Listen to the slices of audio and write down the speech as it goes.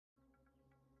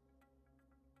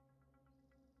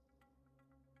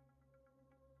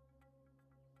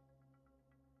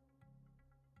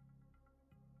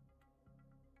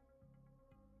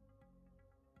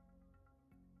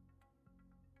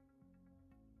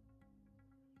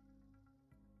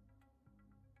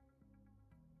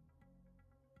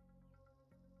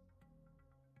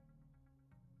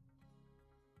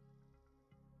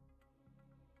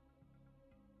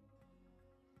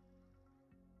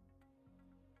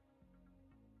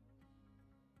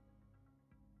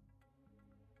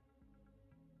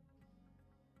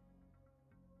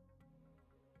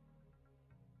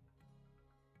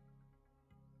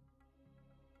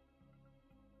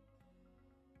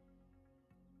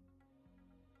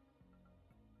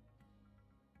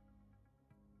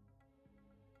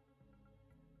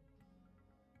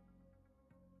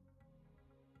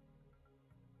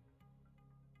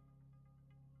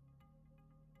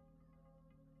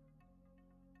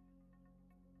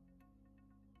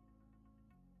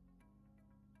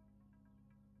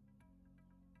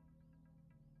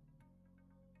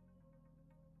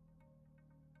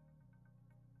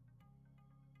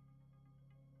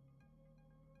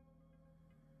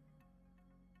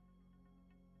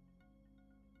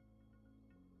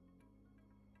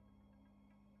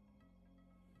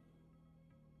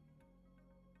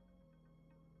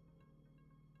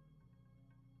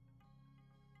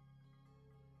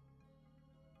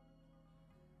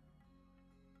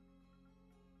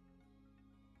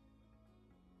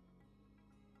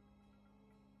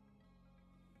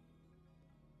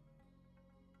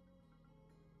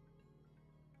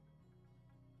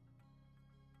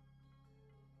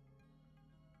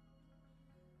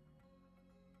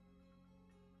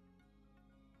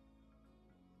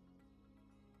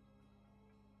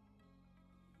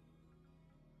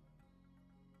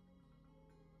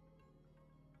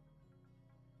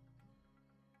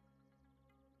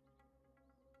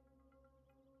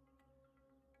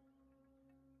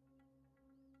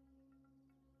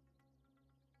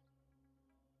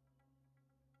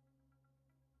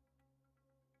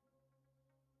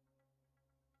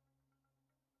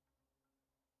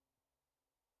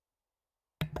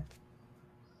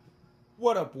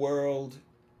What up, world?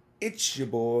 It's your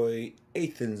boy,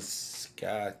 Ethan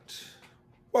Scott.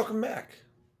 Welcome back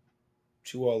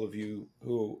to all of you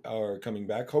who are coming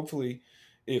back. Hopefully,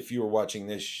 if you are watching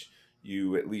this,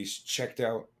 you at least checked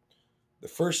out the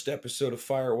first episode of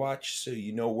Firewatch so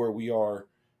you know where we are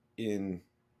in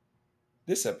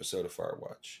this episode of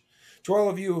Firewatch. To all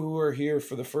of you who are here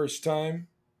for the first time,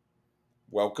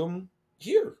 welcome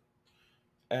here.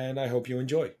 And I hope you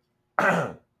enjoy.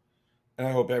 And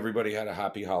I hope everybody had a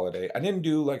happy holiday. I didn't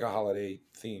do like a holiday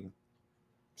theme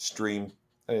stream.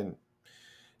 I didn't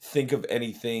think of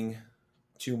anything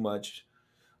too much.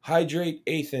 Hydrate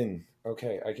Ethan.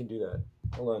 Okay, I can do that.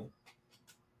 Hold on.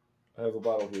 I have a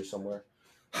bottle here somewhere.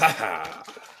 Ha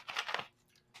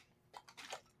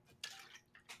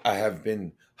I have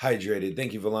been hydrated.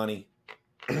 Thank you, Villani.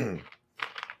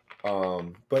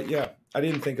 But yeah, I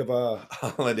didn't think of a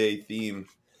holiday theme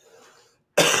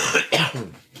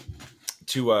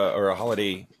to or a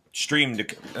holiday stream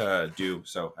to do,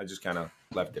 so I just kind of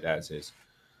left it as is.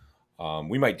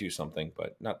 We might do something,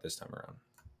 but not this time around.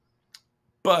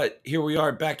 But here we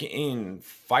are back in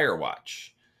Firewatch,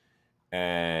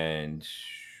 and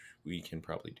we can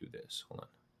probably do this. Hold on.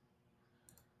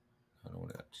 I don't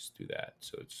want to just do that,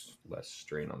 so it's less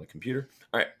strain on the computer.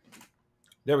 All right.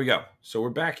 There we go. So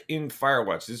we're back in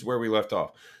Firewatch. This is where we left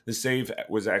off. The save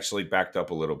was actually backed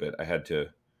up a little bit. I had to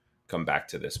come back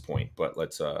to this point, but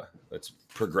let's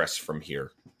progress from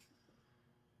here.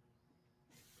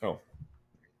 Oh,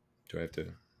 do I have to?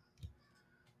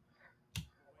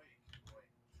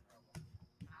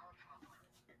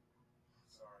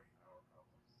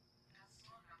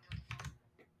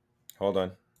 Hold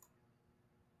on.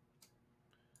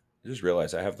 I just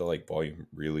realized I have the volume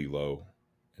really low,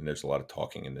 and there's a lot of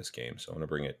talking in this game, so I'm gonna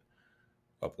bring it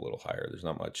up a little higher. There's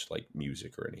not much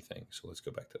music or anything, so let's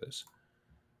go back to this.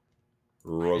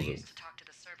 Rosa. To talk to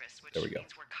the service, which there we go.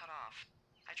 Means we're cut off.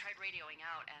 I tried radioing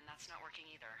out, and that's not working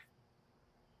either.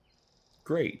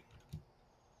 Great.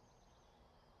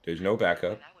 There's no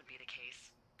backup. That would be the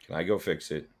case. Can I go fix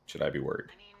it? Should I be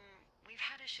worried? I mean, we've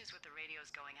had issues with the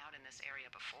radios going out in this area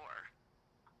before.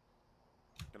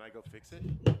 Can I go fix it?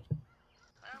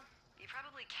 Well, you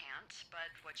probably can't, but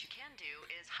what you can do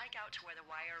is hike out to where the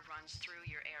wire runs through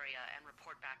your area and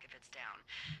report back if it's down.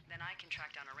 Then I can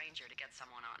track down a ranger to get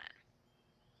someone on it.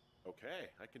 Okay,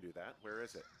 I can do that. Where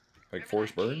is it? Like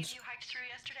Forest Burns? You hiked through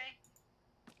yesterday?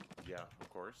 Yeah, of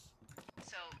course.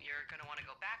 So you're going to want to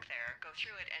go back there, go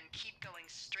through it, and keep going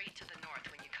straight to the north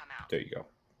when you come out. There you go.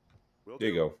 Will there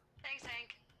you go. Thanks, Hank.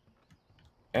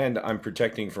 And I'm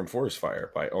protecting from forest fire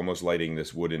by almost lighting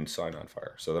this wooden sign on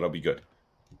fire, so that'll be good.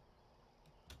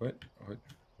 What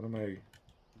am I? It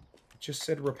just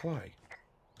said reply.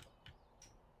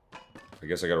 I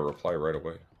guess I got to reply right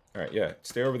away. All right, yeah.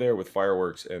 Stay over there with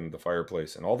fireworks and the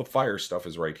fireplace, and all the fire stuff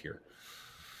is right here.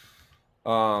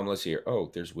 Let's see here. Oh,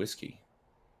 there's whiskey.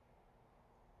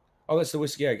 Oh, that's the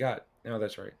whiskey I got. No,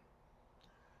 that's right.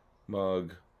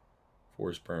 Mug.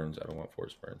 Forest Burns. I don't want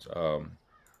Forest Burns.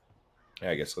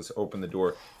 Yeah, I guess let's open the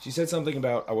door. She said something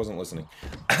about... I wasn't listening.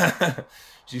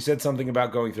 She said something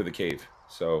about going through the cave.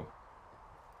 So,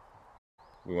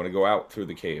 we want to go out through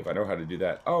the cave. I know how to do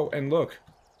that. Oh, and look.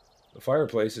 The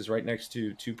fireplace is right next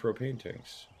to 2 propane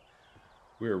tanks.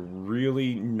 We're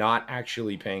really not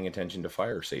actually paying attention to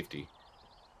fire safety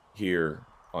here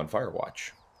on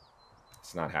Firewatch.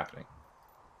 It's not happening.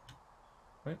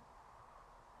 What?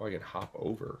 Oh, I can hop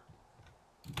over.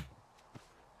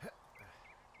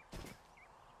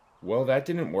 Well, that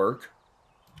didn't work.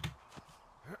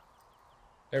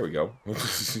 There we go.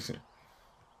 What's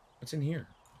in here?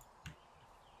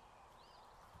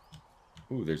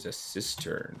 Ooh, there's a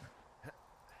cistern.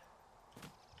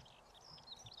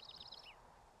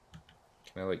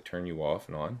 Can I, turn you off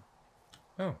and on?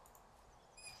 Oh.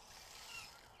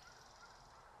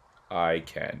 I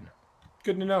can.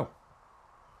 Good to know.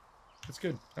 That's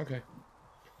good. Okay.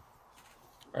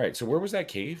 Alright, so where was that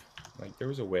cave? There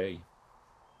was a way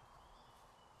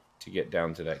to get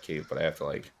down to that cave, but I have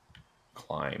to,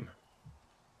 climb.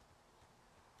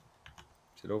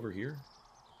 Is it over here?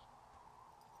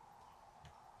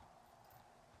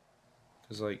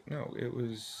 Because, no, it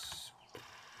was...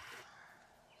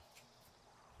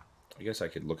 I guess I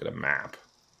could look at a map.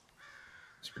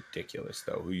 It's ridiculous,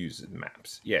 though. Who uses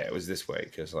maps? Yeah, it was this way,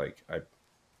 because, I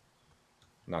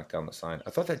knocked down the sign.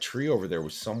 I thought that tree over there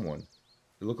was someone.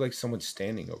 It looked like someone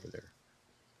standing over there.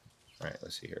 Alright,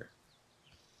 let's see here.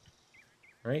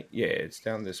 Right? Yeah, it's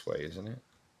down this way, isn't it?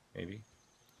 Maybe.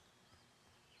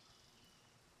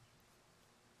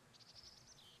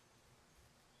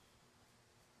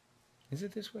 Is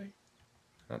it this way?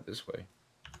 Not this way.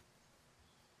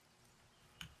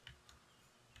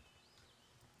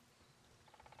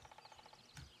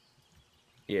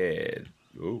 Yeah.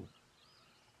 Ooh.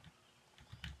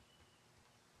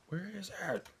 Where is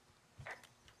that?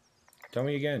 Tell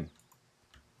me again.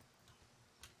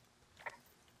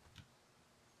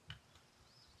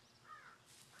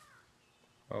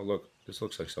 Oh, look. This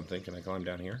looks like something. Can I climb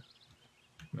down here?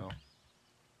 No.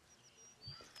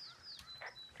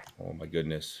 Oh, my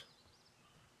goodness.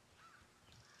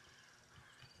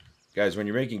 Guys, when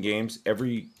you're making games,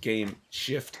 every game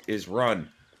shift is run,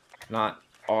 not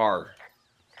R.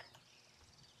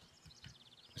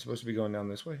 I'm supposed to be going down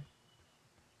this way?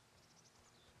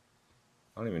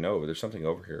 I don't even know, but there's something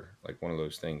over here. Like one of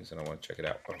those things, and I want to check it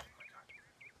out. Oh, my God.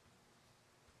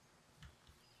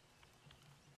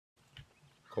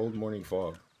 Cold morning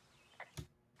fog.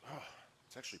 Oh,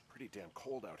 it's actually pretty damn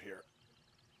cold out here.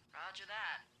 Roger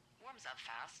that. Warms up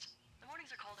fast. The mornings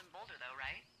are cold in Boulder, though,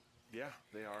 right? Yeah,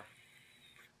 they are.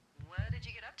 What did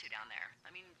you get up to down there?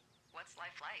 I mean, what's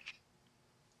life like?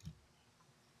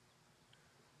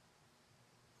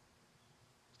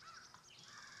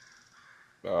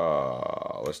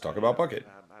 Let's talk about Bucket.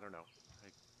 I don't know. I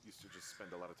used to just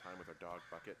spend a lot of time with our dog,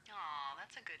 Bucket. Aw,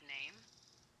 that's a good name.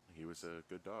 He was a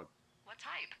good dog. What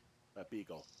type? A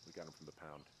beagle. We got him from the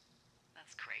pound.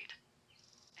 That's great.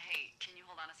 Hey, can you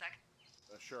hold on a sec?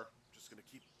 Sure. Just gonna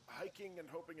keep hiking and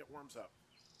hoping it warms up.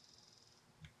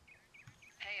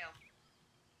 Heyo.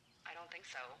 I don't think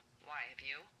so. Why, have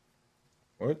you?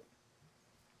 What?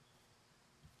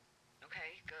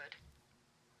 Okay, good.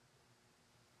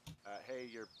 Hey,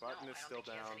 your button No, is I still don't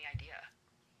think he has down. any idea.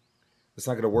 That's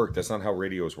not going to work. That's not how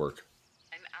radios work.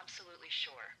 I'm absolutely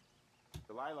sure.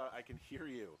 Delilah, I can hear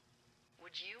you.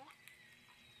 Would you?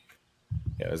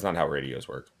 Yeah, that's not how radios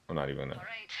work. I'm not even going to All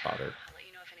right. bother. I'll let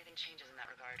you know if anything changes in that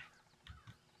regard.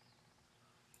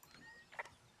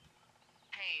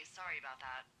 Hey, sorry about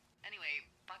that. Anyway,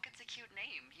 Bucket's a cute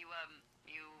name. You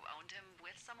owned him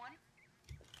with someone?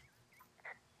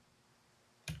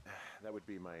 That would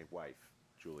be my wife,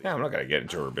 Julie. Yeah, I'm not going to get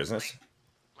into her business.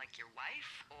 Like your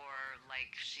wife? Or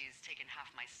like she's taken half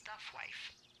my stuff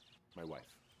wife? My wife.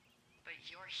 But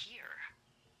you're here.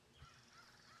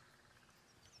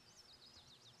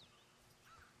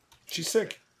 She's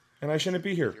sick, and I shouldn't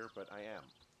be here. But I am.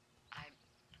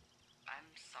 I'm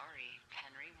sorry,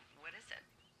 Henry. What is it?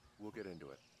 We'll get into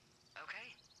it.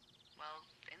 Okay. Well,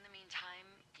 in the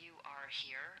meantime, you are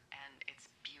here, and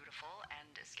it's beautiful,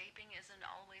 and escaping isn't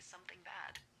always something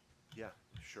bad. Yeah,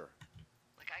 sure.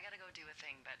 Look, I gotta go do a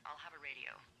thing, but I'll have a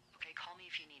radio. Okay, call me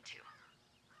if you need to.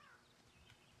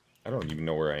 I don't even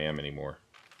know where I am anymore.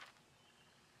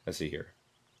 Let's see here.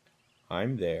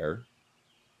 I'm there.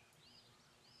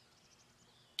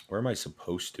 Where am I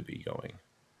supposed to be going?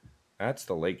 That's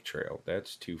the lake trail.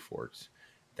 That's Two Forks.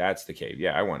 That's the cave.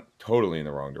 Yeah, I went totally in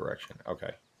the wrong direction.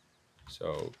 Okay.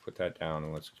 So put that down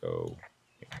and let's go.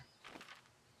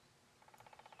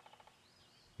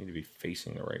 Need to be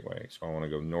facing the right way. So I want to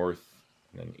go north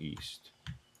and then east.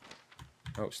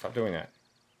 Oh, stop doing that.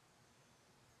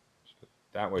 So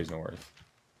that way's north.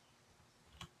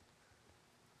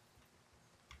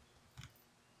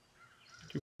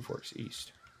 Two Forks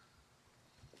east.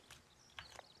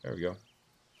 There we go.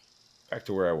 Back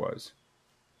to where I was.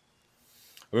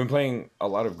 I've been playing a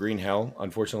lot of Green Hell,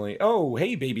 unfortunately. Oh,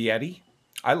 hey, Baby Addy.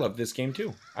 I love this game,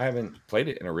 too. I haven't played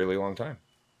it in a really long time.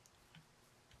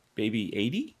 Baby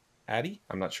 80? Addy?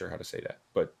 I'm not sure how to say that,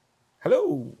 but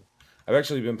hello. I've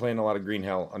actually been playing a lot of Green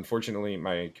Hell. Unfortunately,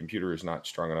 my computer is not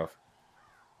strong enough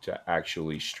to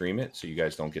actually stream it, so you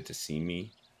guys don't get to see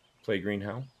me play Green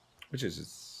Hell, which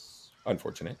is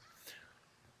unfortunate.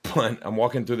 But I'm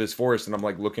walking through this forest, and I'm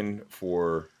like looking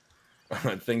for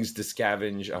things to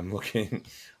scavenge. I'm looking,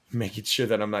 making sure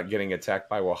that I'm not getting attacked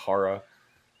by Wahara.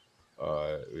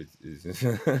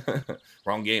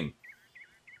 Wrong game.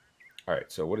 All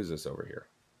right, so what is this over here?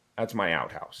 That's my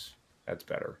outhouse. That's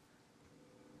better.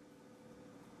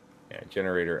 Yeah,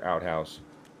 generator, outhouse.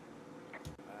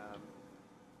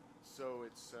 So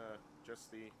it's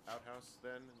just the outhouse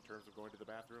then, in terms of going to the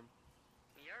bathroom?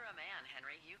 You're a man,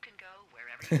 Henry. You can go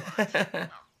wherever you want.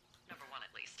 Well, number one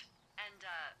at least. And,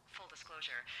 full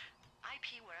disclosure, I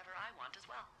pee wherever I want as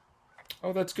well.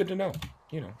 Oh, that's good to know.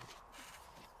 You know.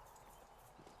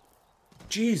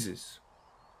 Jesus.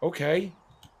 Okay.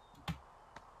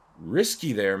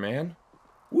 Risky there, man.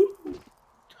 Woo.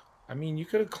 I mean, you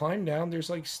could have climbed down. There's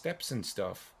like steps and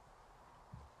stuff.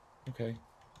 Okay.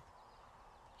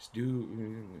 Just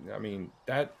do... I mean,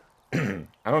 that... I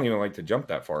don't even like to jump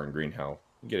that far in Green Hell.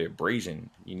 You get abrasion.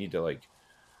 You need to, like,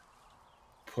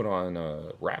 put on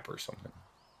a wrap or something.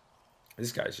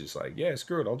 This guy's just like, yeah,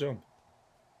 screw it. I'll jump.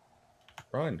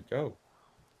 Run. Go.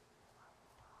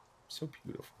 So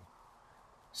beautiful.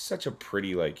 Such a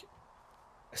pretty, like,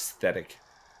 aesthetic.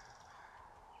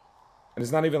 And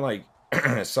it's not even like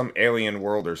some alien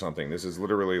world or something. This is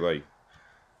literally like,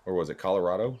 where was it,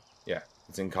 Colorado? Yeah,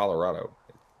 it's in Colorado.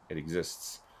 It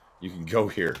exists. You can go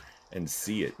here and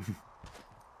see it.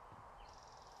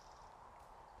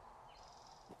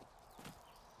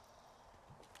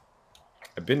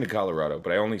 I've been to Colorado,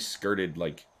 but I only skirted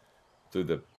like through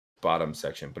the bottom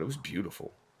section, but it was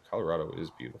beautiful. Colorado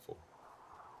is beautiful.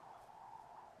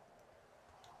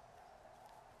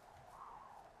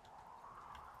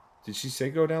 Did she say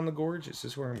go down the gorge? Is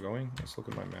this where I'm going? Let's look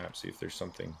at my map, see if there's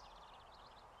something.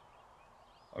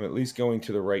 I'm at least going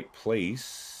to the right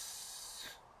place.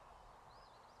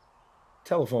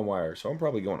 Telephone wire, so I'm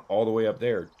probably going all the way up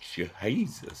there.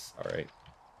 Jesus. All right.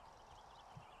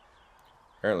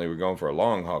 Apparently we're going for a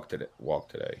long walk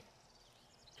today.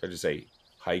 Did I just say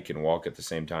hike and walk at the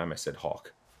same time? I said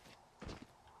hawk.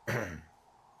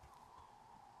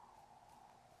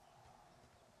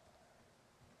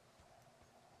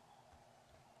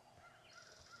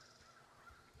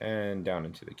 And down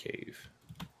into the cave.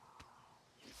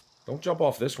 Don't jump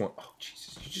off this one. Oh,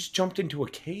 Jesus. You just jumped into a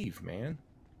cave, man.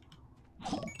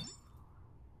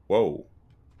 Whoa.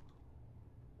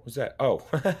 What's that? Oh.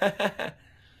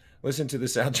 Listen to the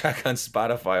soundtrack on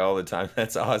Spotify all the time.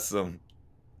 That's awesome.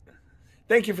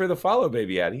 Thank you for the follow,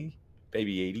 Baby Addy.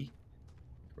 Baby 80.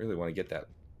 Really want to get that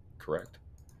correct.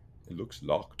 It looks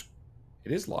locked.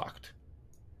 It is locked.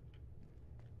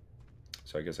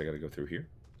 So I guess I got to go through here.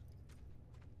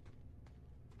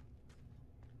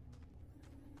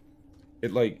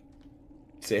 It like,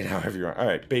 say it however you want. All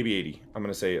right, Baby 80. I'm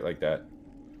going to say it like that.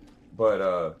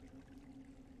 But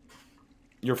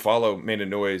your follow made a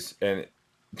noise and it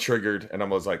triggered, and I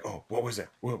was like, oh, what was that?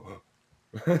 Whoa,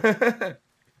 whoa.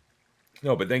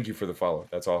 No, but thank you for the follow.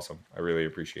 That's awesome. I really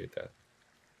appreciate that.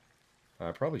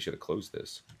 I probably should have closed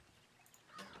this.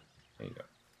 There you go.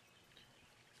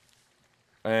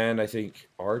 And I think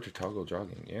R to toggle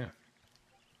jogging. Yeah.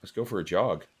 Let's go for a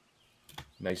jog.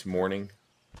 Nice morning.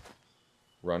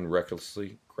 Run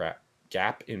recklessly.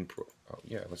 Gap in pro. Oh,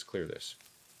 yeah. Let's clear this.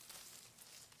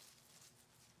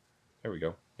 There we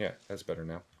go. Yeah, that's better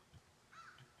now.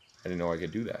 I didn't know I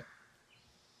could do that.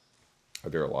 Are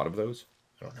there a lot of those?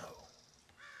 I don't know.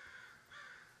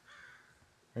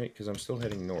 Right, because I'm still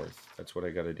heading north. That's what I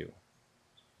got to do.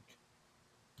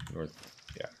 North.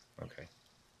 Yeah, okay.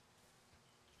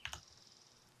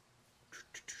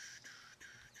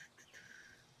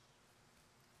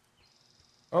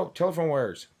 Oh, telephone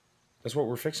wires. That's what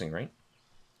we're fixing, right?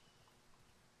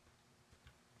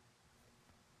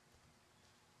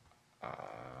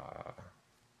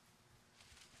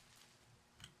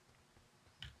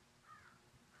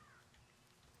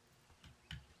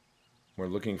 We're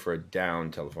looking for a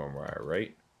down telephone wire,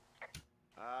 right?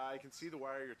 I can see the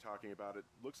wire you're talking about. It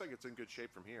looks like it's in good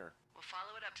shape from here. We'll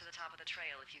follow it up to the top of the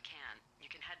trail if you can. You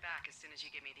can head back as soon as you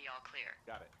give me the all clear.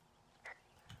 Got it.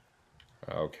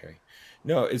 Okay.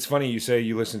 No, it's funny you say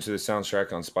you listen to the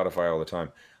soundtrack on Spotify all the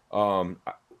time.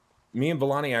 Me and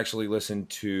Villani actually listen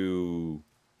to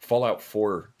Fallout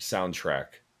 4 soundtrack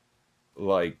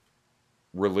like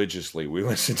religiously. We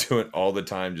listen to it all the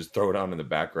time, just throw it on in the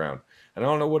background. And I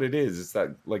don't know what it is. It's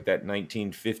that like that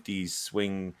 1950s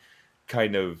swing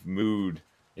kind of mood.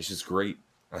 It's just great.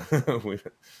 Oh,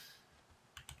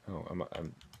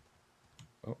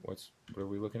 what are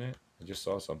we looking at? I just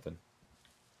saw something.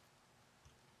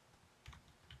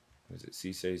 Is it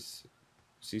see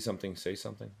something, say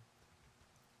something?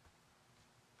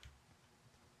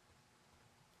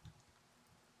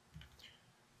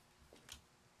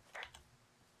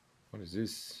 What is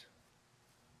this?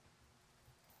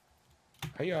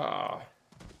 Hiya!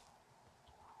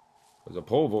 There's a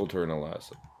pole vaulter in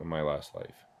my last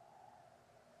life.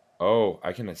 Oh,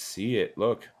 I can see it.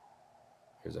 Look.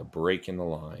 There's a break in the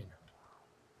line.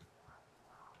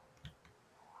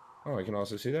 Oh, I can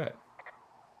also see that.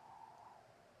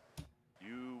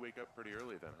 You wake up pretty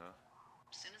early then, huh?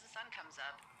 As soon as the sun comes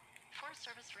up. Forest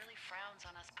Service really frowns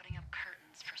on us putting up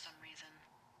curtains for some reason.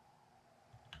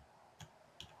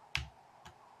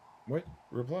 What?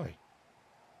 Reply.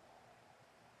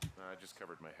 I just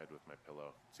covered my head with my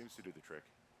pillow. Seems to do the trick.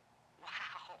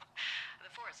 Wow. The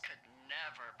forest could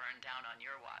never burn down on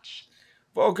your watch.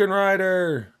 Vulcan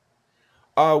Rider!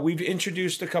 We've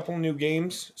introduced a couple new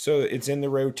games, so it's in the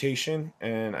rotation,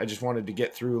 and I just wanted to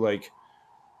get through like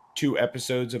 2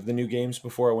 episodes of the new games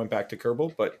before I went back to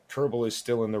Kerbal, but Kerbal is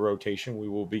still in the rotation. We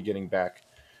will be getting back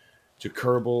to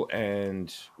Kerbal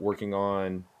and working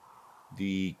on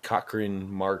the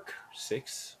Cochrane Mark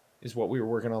 6 is what we were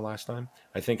working on last time.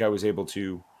 I think I was able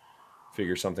to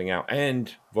figure something out.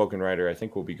 And Vulcan Rider, I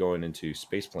think we'll be going into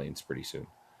space planes pretty soon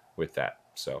with that.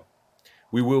 So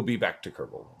we will be back to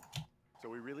Kerbal. So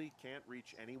we really can't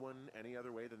reach anyone any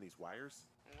other way than these wires?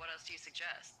 What else do you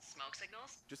suggest? Smoke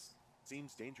signals? Just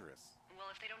seems dangerous. Well,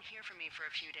 if they don't hear from me for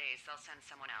a few days, they'll send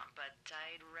someone out, but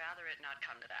I'd rather it not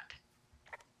come to that.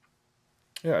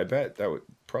 Yeah, I bet that would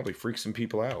probably freak some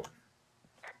people out.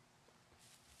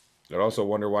 I'd also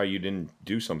wonder why you didn't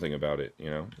do something about it, you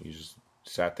know? You just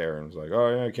sat there and was like,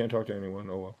 oh, yeah, I can't talk to anyone.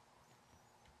 Oh, well.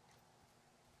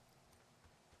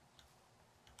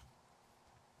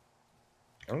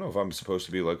 I don't know if I'm supposed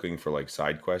to be looking for, like,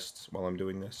 side quests while I'm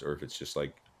doing this, or if it's just,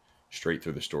 like, straight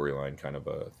through the storyline kind of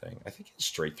a thing. I think it's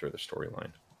straight through the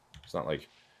storyline. It's not, like,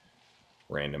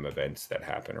 random events that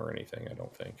happen or anything, I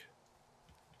don't think.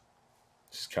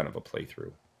 It's kind of a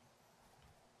playthrough.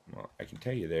 Well, I can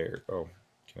tell you there. Oh,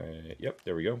 can I? Yep,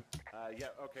 there we go. Yeah,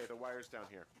 okay, the wire's down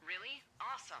here. Really?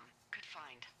 Awesome. Good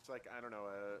find. It's like, I don't know,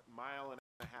 a mile and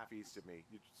a half east of me.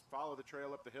 You just follow the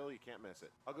trail up the hill, you can't miss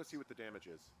it. I'll go see what the damage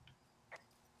is.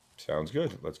 Sounds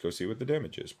good. Let's go see what the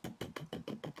damage is.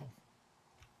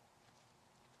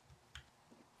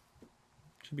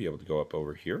 Should be able to go up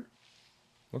over here.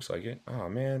 Looks like it. Oh,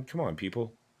 man. Come on,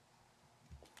 people.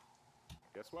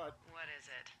 Guess what? What is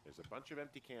it? There's a bunch of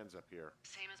empty cans up here.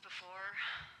 Same as before?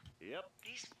 Yep.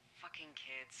 These fucking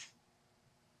kids.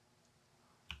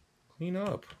 Clean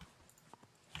up.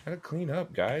 Gotta clean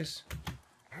up, guys.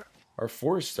 Our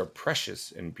forests are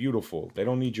precious and beautiful. They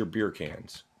don't need your beer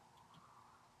cans.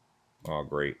 Oh,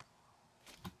 great.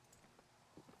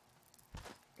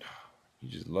 You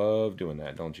just love doing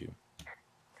that, don't you?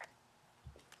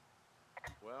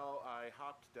 Well, I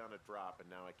hopped down a drop and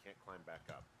now I can't climb back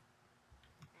up.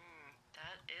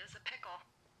 That is a pickle.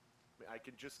 I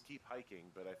can just keep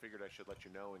hiking, but I figured I should let you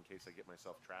know in case I get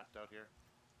myself trapped out here.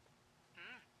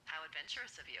 How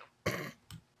adventurous of you.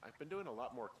 I've been doing a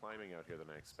lot more climbing out here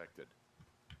than I expected.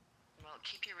 Well,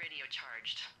 keep your radio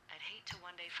charged. I'd hate to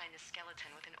one day find a skeleton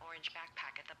with an orange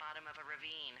backpack at the bottom of a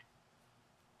ravine.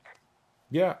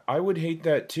 Yeah, I would hate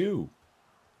that too.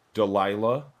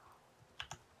 Delilah.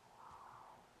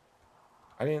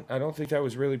 I don't think that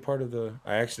was really part of the...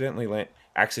 I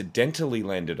accidentally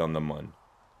landed on the mun.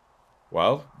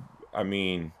 Well, I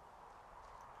mean...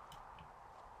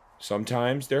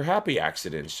 Sometimes they're happy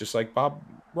accidents, just like Bob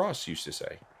Ross used to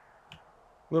say.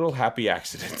 Little happy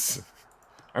accidents.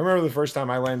 I remember the first time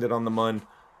I landed on the mun,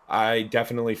 I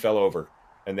definitely fell over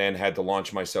and then had to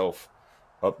launch myself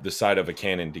up the side of a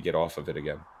cannon to get off of it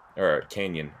again. Or a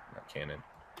canyon, not cannon.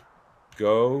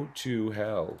 Go to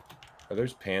hell. Are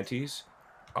those panties?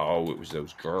 Oh, it was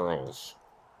those girls.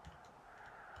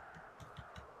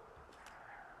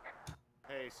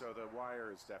 Hey, so the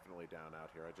wire is definitely down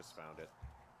out here. I just found it.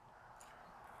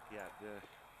 Yeah, the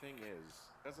thing is,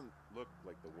 it doesn't look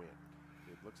like the wind.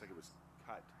 It looks like it was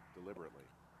cut deliberately.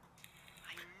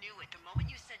 I knew it the moment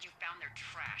you said you found their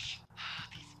trash.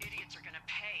 These idiots are gonna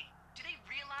pay. Do they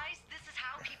realize this is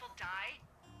how people die?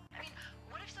 I mean,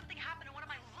 what if something happened to one of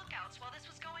my lookouts while this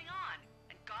was going on?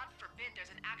 And God forbid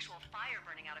there's an actual fire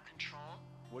burning out of control.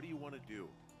 What do you want to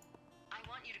do? I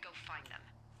want you to go find them.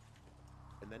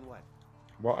 And then what?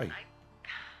 Why?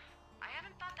 I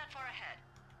haven't thought that far ahead.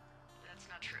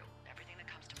 That's not true. Everything that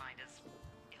comes to mind is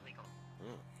illegal.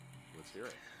 Let's hear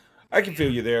it. I can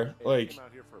feel you there. Hey, Like, I came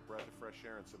out here for a breath of fresh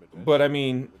air and some adventure. but I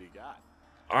mean, What do you got?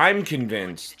 I'm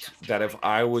convinced that if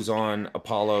I was on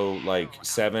Apollo, like,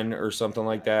 7 or something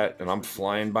like that, and I'm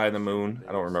flying by the moon,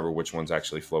 I don't remember which ones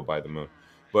actually flow by the moon,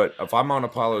 but if I'm on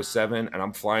Apollo 7 and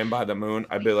I'm flying by the moon,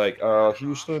 I'd be like,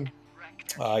 Houston,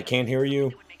 I can't hear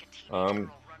you. I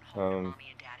don't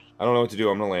know what to do.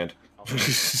 I'm gonna land.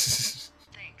 Thanks.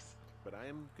 But I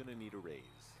am gonna need a raise.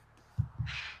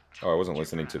 Oh, I wasn't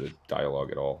listening to the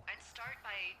dialogue at all. I'd start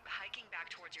by hiking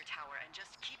back towards your tower and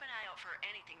just keep an eye out for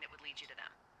anything that would lead you to them.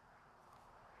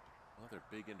 Well, they're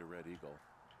big into Red Eagle.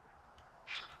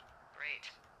 Great.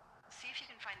 See if you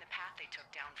can find the path they took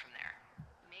down from there.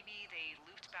 Maybe they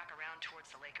looped back around towards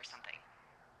the lake or something.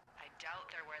 I doubt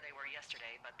they're where they were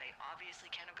yesterday, but they obviously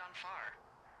can't have gone far.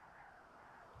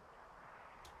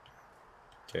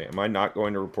 Okay, am I not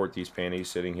going to report these panties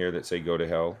sitting here that say go to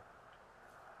hell?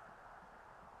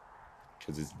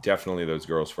 Because it's definitely those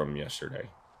girls from yesterday.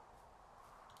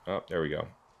 Oh, there we go.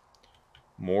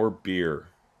 More beer.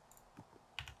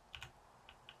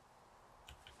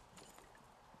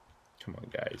 Come on,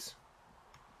 guys.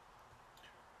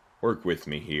 Work with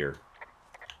me here.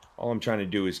 All I'm trying to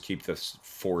do is keep the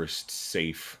forest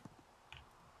safe.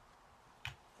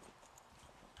 You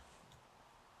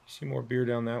see more beer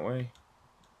down that way?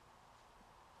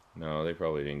 No, they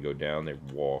probably didn't go down. They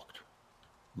walked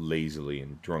lazily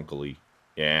and drunkily.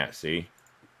 Yeah, see?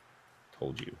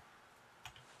 Told you.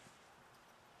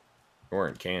 There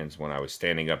weren't cans when I was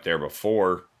standing up there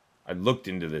before. I looked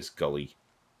into this gully.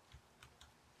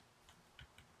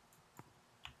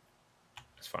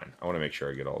 It's fine. I want to make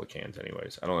sure I get all the cans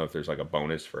anyways. I don't know if there's like a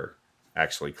bonus for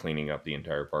actually cleaning up the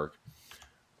entire park.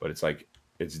 But it's like,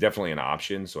 it's definitely an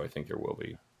option, so I think there will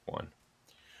be one.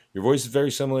 Your voice is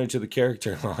very similar to the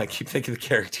character. I keep thinking the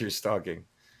character is talking.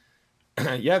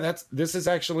 Yeah, this is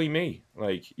actually me.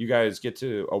 Like, you guys get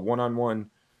to a one-on-one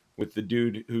with the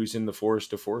dude who's in the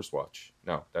Forest of Forest Watch.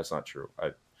 No, that's not true.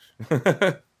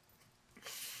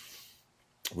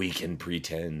 We can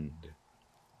pretend.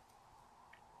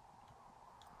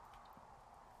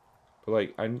 But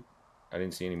like, I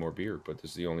didn't see any more beer, but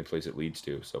this is the only place it leads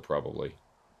to, so probably.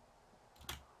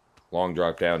 Long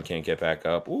drop down, can't get back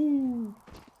up. Ooh.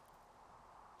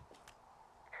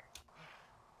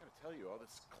 Gotta tell you, all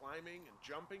this climbing and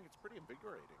jumping, it's pretty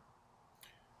invigorating.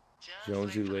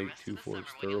 Jonesy Lake, Two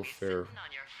Forks, Thoroughfare.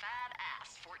 On your fat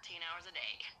ass 14 hours a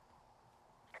day.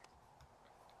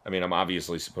 I mean, I'm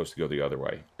obviously supposed to go the other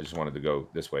way. I just wanted to go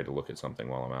this way to look at something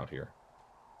while I'm out here.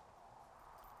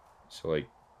 So, like,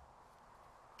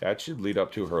 that should lead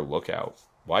up to her lookout.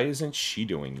 Why isn't she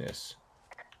doing this?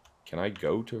 Can I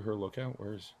go to her lookout?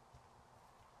 Where's...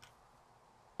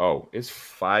 Oh, it's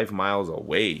 5 miles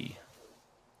away.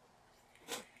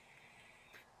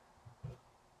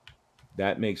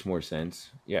 That makes more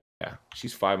sense. Yeah,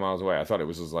 she's 5 miles away. I thought it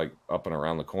was just like up and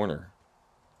around the corner.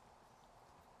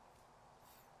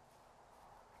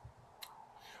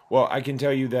 Well, I can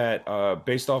tell you that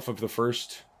based off of the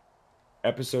first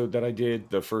episode that I did,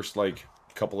 the first like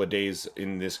couple of days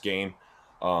in this game,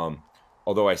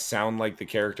 although I sound like the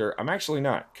character, I'm actually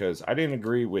not, because I didn't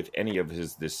agree with any of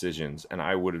his decisions, and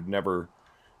I would have never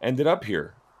ended up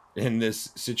here in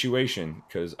this situation,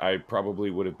 because I probably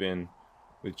would have been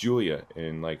with Julia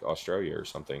in like Australia or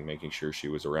something, making sure she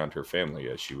was around her family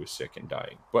as she was sick and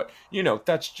dying. But, you know,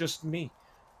 that's just me.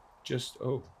 Just,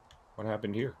 oh, what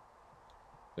happened here?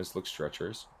 This looks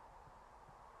treacherous.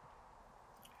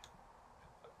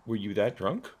 Were you that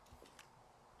drunk?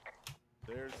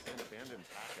 There's an abandoned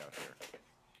pack out here.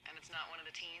 And it's not one of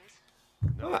the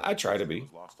teens? No, I try to be. It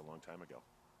was lost a long time ago.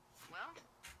 Well,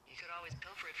 you could always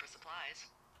pilfer it for supplies.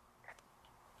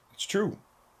 It's true.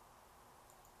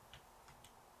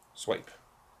 Swipe.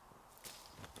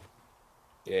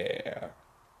 Yeah.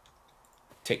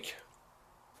 Take.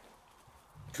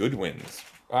 Good wins.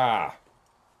 Ah.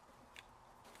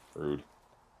 Rude.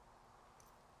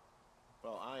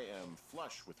 Well, I am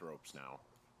flush with ropes now.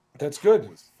 That's good.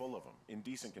 It was full of them, in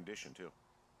decent condition too.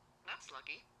 That's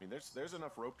lucky. I mean, there's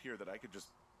enough rope here that I could just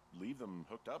leave them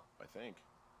hooked up, I think.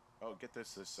 Oh, get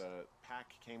this. This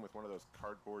pack came with one of those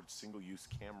cardboard single-use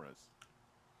cameras.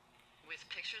 With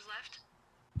pictures left?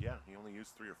 Yeah, he only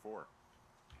used 3 or 4.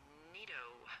 Neato.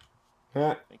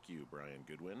 Huh. Thank you, Brian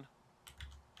Goodwin.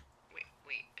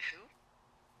 Wait, who?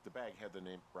 The bag had the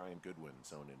name Brian Goodwin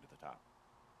sewn into the top.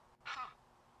 Huh.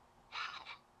 Wow.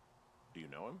 Do you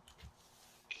know him?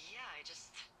 Yeah, I just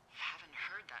haven't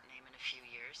heard that name in a few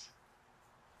years.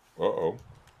 Uh-oh.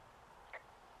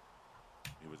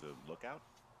 He was a lookout?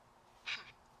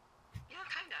 Yeah,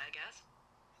 kinda, I guess.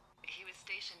 He was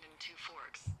stationed in Two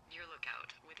Forks, your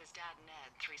lookout, with his dad Ned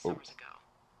 3 summers ago.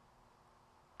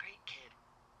 Great kid.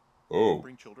 Oh.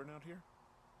 Bring children out here?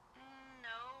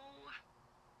 No.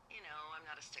 You know, I'm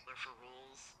not a stickler for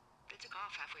rules. They took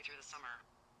off halfway through the summer.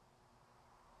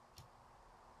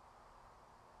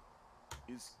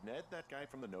 Is Ned that guy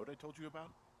from the note I told you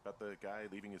about? About the guy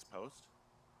leaving his post?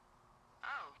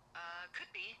 Oh,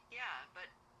 could be, yeah, but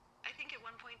I think at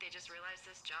one point they just realized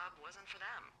this job wasn't for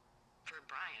them. For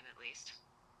Brian, at least.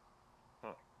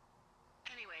 Huh.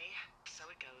 Anyway, so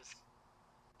it goes.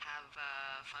 Have,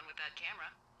 fun with that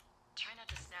camera. Try not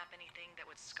to snap anything that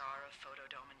would scar a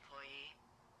Photodome employee.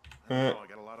 I don't know, I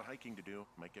got a lot of hiking to do.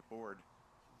 Might get bored.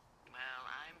 Well,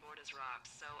 I'm bored as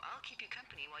rocks, so I'll keep you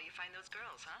company while you find those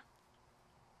girls, huh?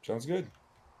 Sounds good.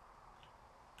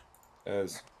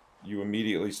 As you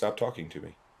immediately stop talking to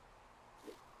me.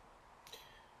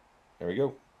 There we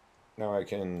go. Now I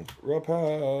can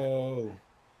rappel.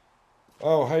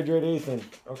 Oh, hydrate Ethan.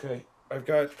 Okay, I've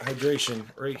got hydration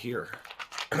right here.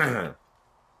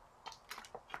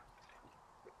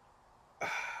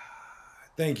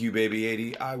 Thank you, Baby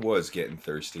 80. I was getting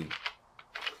thirsty.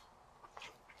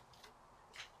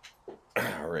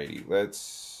 Alrighty,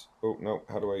 let's... Oh, no,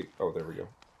 how do I... Oh, there we go.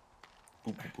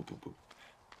 Boop, boop, boop, boop, boop.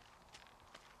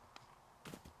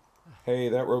 Hey,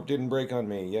 that rope didn't break on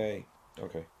me. Yay.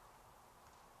 Okay.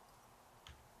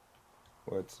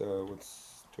 Do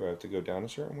I have to go down a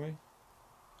certain way?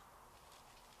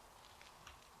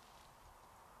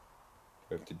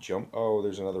 Do I have to jump? Oh,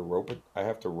 there's another rope. I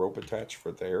have to rope attach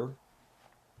for there?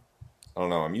 I don't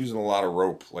know. I'm using a lot of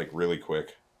rope, like, really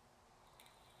quick.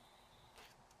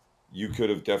 You could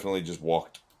have definitely just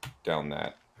walked down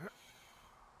that.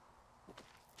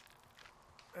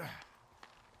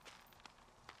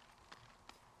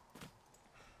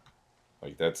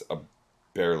 Like, that's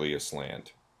barely a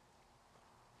slant.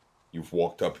 You've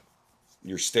walked up.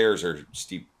 Your stairs are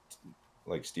steep,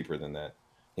 like, steeper than that.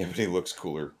 Yeah, but he looks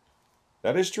cooler.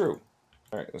 That is true.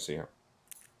 All right, let's see here.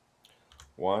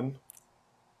 1,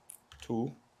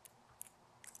 2,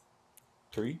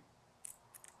 3,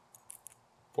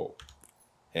 4.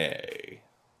 Hey.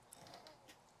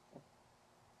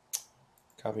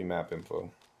 Copy map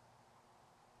info.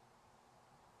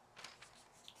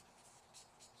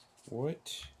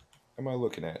 What am I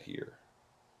looking at here?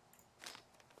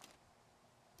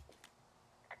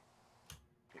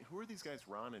 Hey, who are these guys,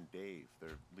 Ron and Dave?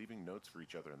 They're leaving notes for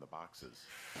each other in the boxes.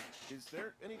 Is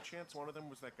there any chance one of them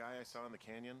was that guy I saw in the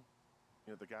canyon?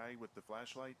 You know, the guy with the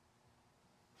flashlight?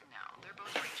 No, they're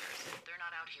both rangers. They're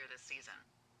not out here this season.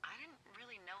 I didn't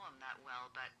really know him that well,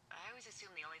 but I always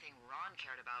assumed the only thing Ron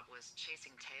cared about was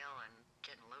chasing tail and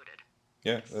getting loaded.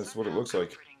 Yeah, that's what it looks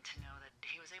like. Comforting to know that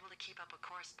he was able to keep up a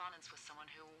correspondence with someone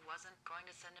who wasn't going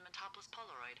to send him a topless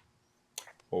Polaroid.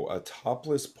 Oh, a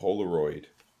topless Polaroid.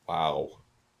 Wow.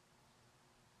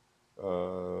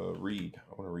 Read.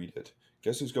 I want to read it.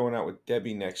 Guess who's going out with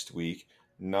Debbie next week?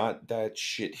 Not that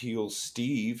shitheel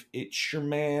Steve. It's your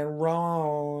man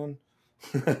Ron.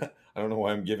 I don't know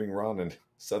why I'm giving Ron a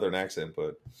southern accent,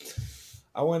 but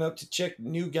I went up to check the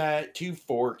new guy at Two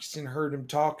Forks and heard him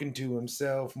talking to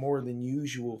himself more than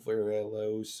usual for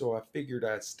LOs, so I figured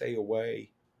I'd stay away.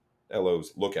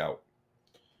 LOs, look out.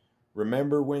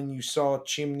 Remember when you saw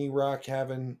Chimney Rock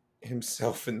having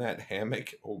himself in that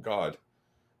hammock? Oh, God. I'm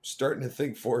starting to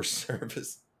think Forest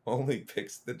Service only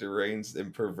picks the deranged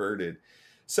and perverted.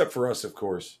 Except for us, of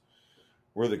course.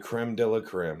 We're the creme de la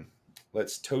creme.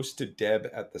 Let's toast to Deb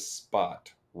at the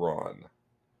spot, Ron.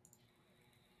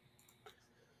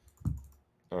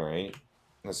 All right.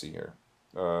 Let's see here.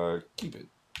 Keep it.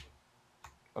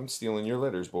 I'm stealing your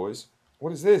letters, boys.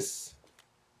 What is this?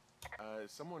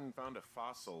 Someone found a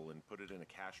fossil and put it in a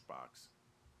cash box.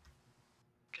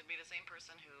 Could be the same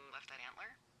person who left that antler.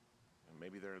 And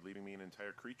maybe they're leaving me an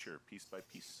entire creature, piece by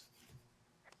piece.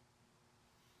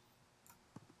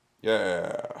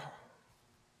 Yeah.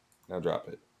 Now drop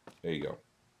it. There you go.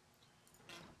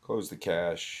 Close the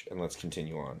cache, and let's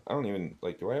continue on. I don't even,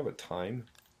 like, do I have a time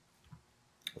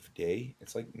of day?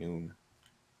 It's like noon.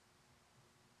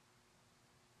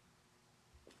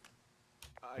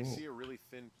 I see a really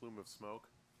thin plume of smoke.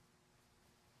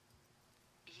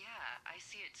 Yeah, I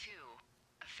see it too.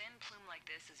 A thin plume like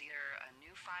this is either a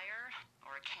new fire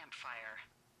or a campfire.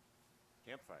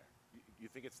 Campfire. You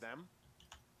think it's them?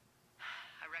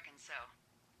 I reckon so.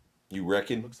 You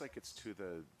reckon? Looks like it's to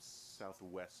the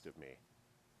southwest of me.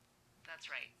 That's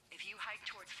right. If you hike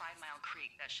towards 5 Mile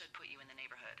Creek, that should put you in the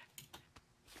neighborhood.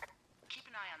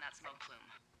 Keep an eye on that smoke plume.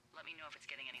 Let me know if it's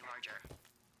getting any larger.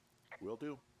 Will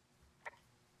do.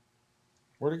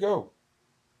 Where'd it go?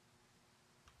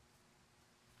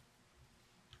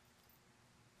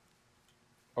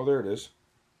 Oh, there it is.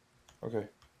 Okay.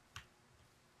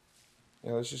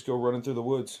 Yeah, let's just go running through the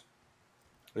woods.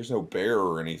 There's no bear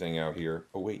or anything out here.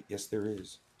 Oh, wait. Yes, there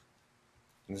is.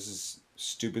 And this is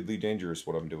stupidly dangerous,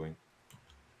 what I'm doing.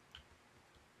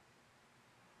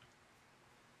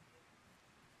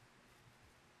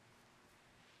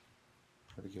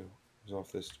 Where'd it go? It was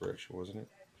off this direction, wasn't it?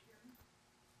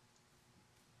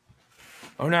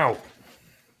 Oh, no.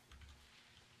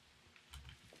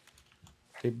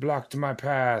 They blocked my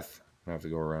path. I have to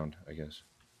go around, I guess.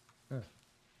 Huh.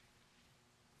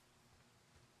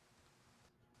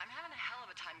 I'm having a hell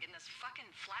of a time getting this fucking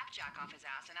flapjack off his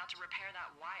ass and out to repair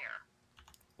that wire.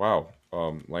 Wow.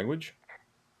 Language?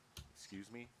 Excuse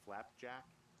me? Flapjack?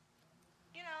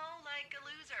 You know, like a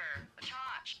loser, a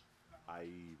chotch. I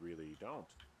really don't,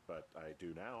 but I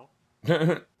do now.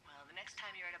 Well, the next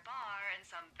time you're at a bar and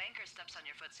some banker steps on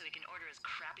your foot so he can order his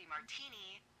crappy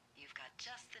martini, you've got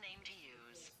just the name to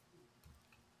use.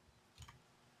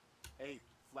 Hey,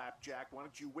 Flapjack, why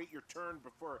don't you wait your turn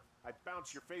before I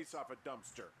bounce your face off a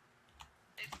dumpster?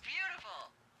 It's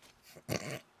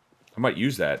beautiful. I might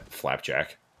use that,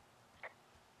 Flapjack.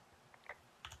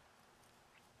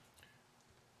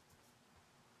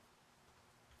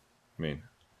 I mean,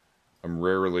 I'm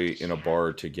rarely in a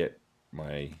bar to get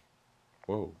my...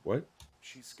 Whoa, what?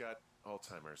 She's got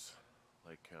Alzheimer's,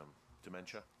 like,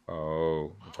 dementia.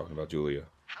 Oh, I'm talking about Julia.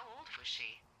 How old was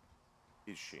she?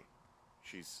 Is she?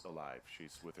 She's alive.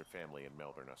 She's with her family in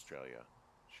Melbourne, Australia.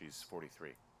 She's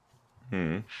 43.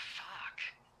 Hmm. Fuck.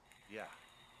 Yeah.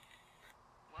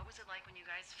 What was it like when you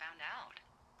guys found out?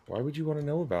 Why would you want to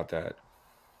know about that?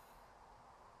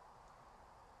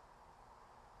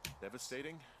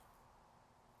 Devastating.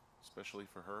 Especially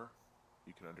for her.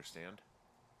 You can understand.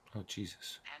 Oh,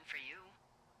 Jesus. And for you?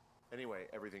 Anyway,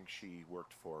 everything she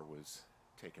worked for was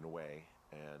taken away,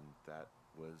 and that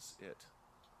was it.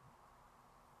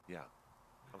 Yeah.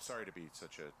 I'm sorry to be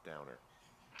such a downer.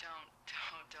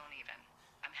 Don't even.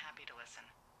 I'm happy to listen.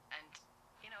 And,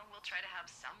 we'll try to have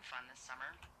some fun this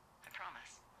summer. I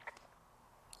promise.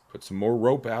 Put some more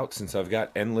rope out since I've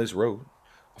got endless rope.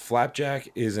 A flapjack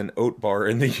is an oat bar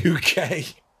in the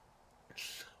UK.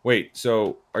 Wait,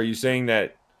 so are you saying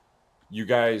that you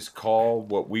guys call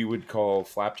what we would call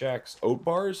flapjacks oat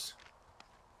bars?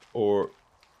 Or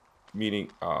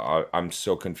meaning, I'm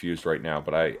so confused right now,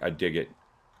 but I dig it.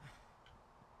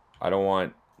 I don't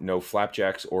want no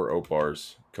flapjacks or oat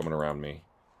bars coming around me.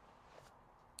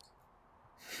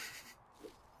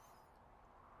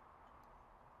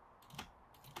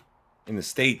 In the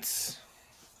States,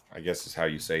 I guess is how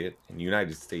you say it. In the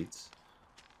United States,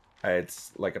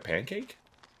 it's like a pancake,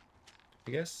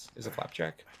 I guess, is a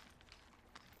flapjack.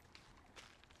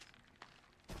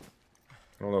 I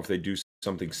don't know if they do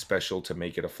something special to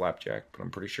make it a flapjack, but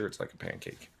I'm pretty sure it's like a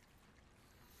pancake.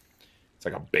 It's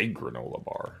like a big granola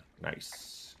bar.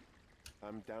 Nice.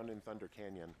 I'm down in Thunder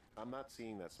Canyon. I'm not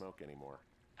seeing that smoke anymore.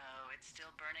 Oh, it's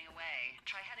still burning away.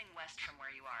 Try heading west from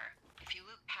where you are. If you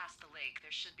loop past the lake,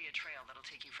 there should be a trail that'll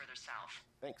take you further south.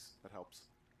 Thanks. That helps.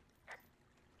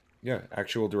 Yeah,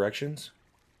 actual directions.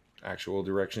 Actual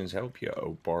directions help you,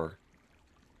 oat bar.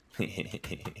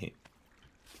 I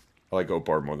like oat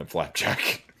bar more than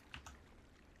flapjack.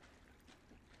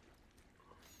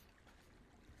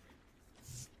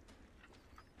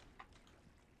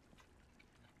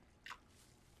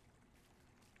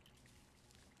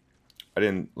 I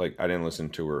didn't listen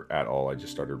to her at all. I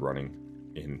just started running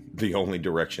in the only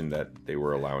direction that they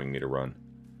were allowing me to run.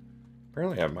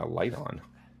 Apparently I have my light on.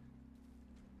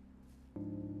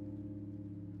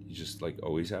 You just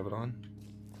always have it on?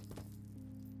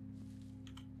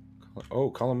 Oh,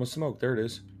 column of smoke. There it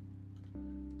is.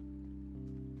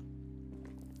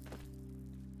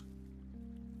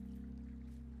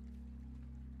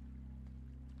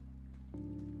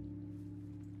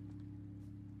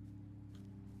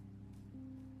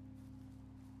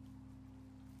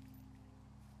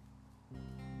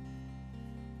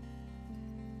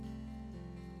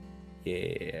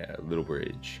 Yeah, little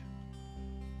bridge.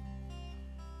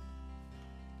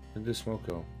 Where did the smoke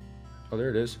go? Oh,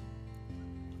 there it is.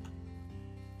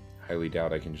 Highly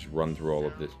doubt I can just run through all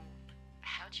of this.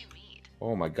 How'd you meet?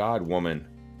 Oh my God, woman.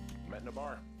 Met in a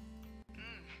bar.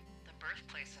 The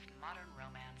birthplace of modern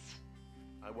romance.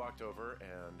 I walked over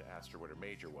and asked her what her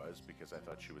major was because I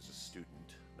thought she was a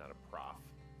student, not a prof.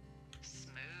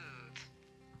 Smooth.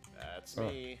 That's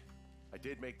me. I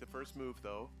did make the first move,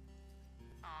 though.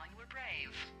 Aw, you were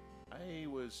brave. I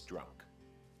was drunk.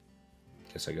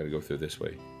 Guess I gotta go through this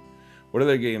way. What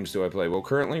other games do I play? Well,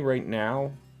 currently, right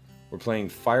now, we're playing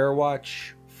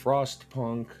Firewatch,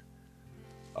 Frostpunk,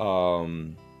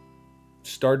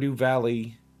 Stardew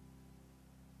Valley,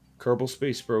 Kerbal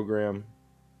Space Program.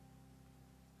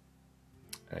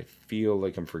 I feel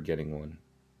like I'm forgetting one.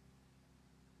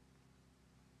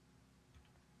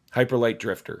 Hyper Light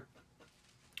Drifter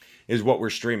is what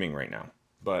we're streaming right now.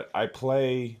 But I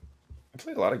play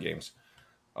a lot of games.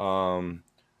 I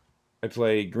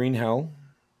play Green Hell.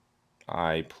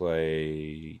 I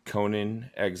play Conan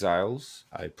Exiles.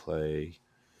 I play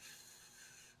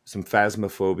some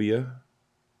Phasmophobia.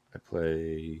 I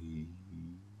play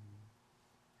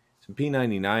some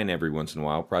P99 every once in a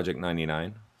while. Project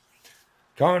 99.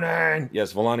 Conan!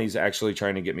 Yes, Volani's actually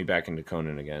trying to get me back into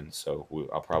Conan again. So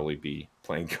I'll probably be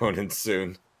playing Conan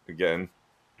soon again.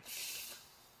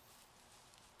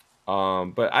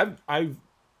 But I've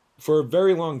for a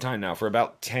very long time now, for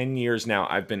about 10 years now,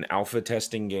 I've been alpha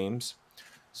testing games.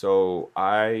 So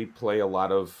I play a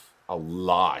lot of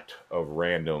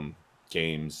random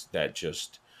games that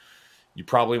just you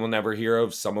probably will never hear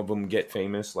of. Some of them get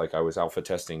famous. Like I was alpha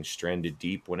testing Stranded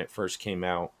Deep when it first came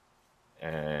out.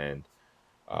 And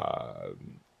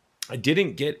I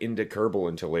didn't get into Kerbal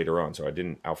until later on, so I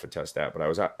didn't alpha test that.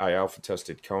 But I alpha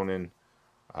tested Conan.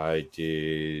 I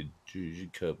did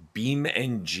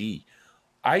BeamNG.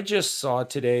 I just saw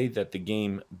today that the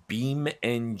game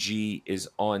BeamNG is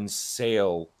on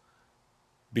sale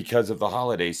because of the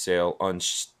holiday sale on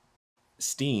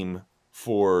Steam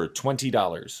for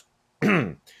 $20.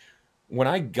 When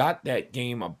I got that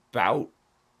game about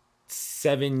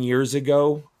 7 years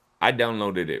ago, I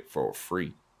downloaded it for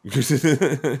free.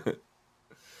 But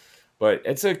But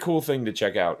it's a cool thing to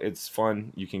check out. It's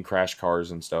fun. You can crash cars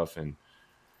and stuff and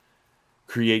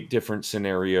create different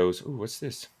scenarios. Ooh, what's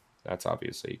this? That's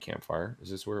obviously a campfire. Is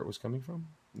this where it was coming from?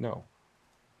 No.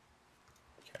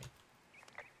 Okay.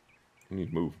 I need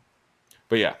to move.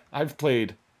 But yeah, I've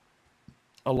played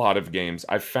a lot of games.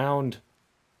 I've found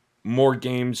more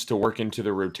games to work into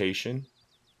the rotation.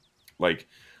 Like,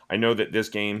 I know that this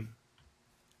game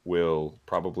will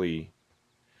probably...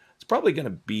 It's probably going to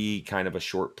be kind of a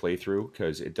short playthrough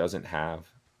because it doesn't have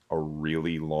a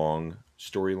really long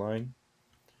storyline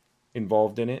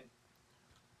involved in it.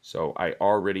 So I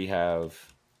already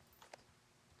have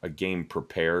a game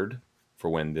prepared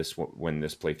for when this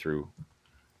playthrough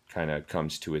kind of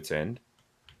comes to its end.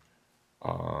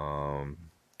 I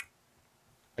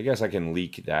guess I can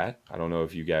leak that. I don't know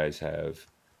if you guys have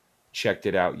checked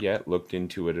it out yet, looked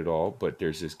into it at all, but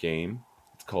there's this game.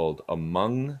 It's called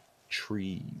Among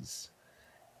Trees.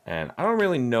 And I don't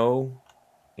really know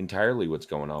entirely what's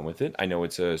going on with it. I know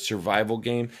it's a survival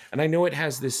game, and I know it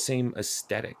has this same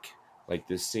aesthetic, like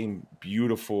this same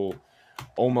beautiful,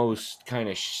 almost kind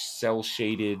of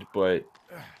cel-shaded, but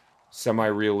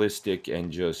semi-realistic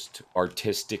and just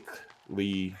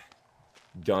artistically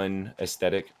done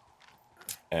aesthetic.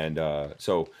 And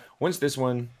so once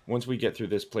we get through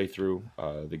this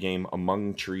playthrough, the game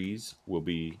Among Trees will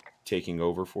be taking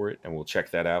over for it, and we'll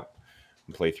check that out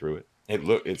and play through it.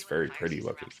 It's very pretty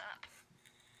looking.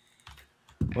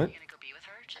 What? Are you gonna go be with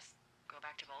her? Just go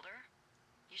back to Boulder?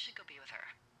 You should go be with her.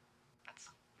 That's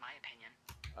my opinion.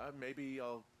 Maybe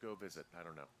I'll go visit. I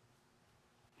don't know.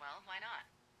 Well, why not?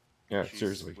 Yeah, She's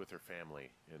seriously. with her family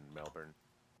in Melbourne.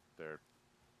 They're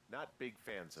not big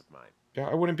fans of mine. Yeah,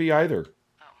 I wouldn't be either.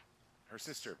 Oh. Her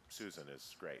sister, Susan,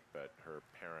 is great, but her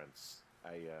parents,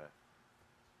 I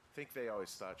think they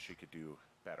always thought she could do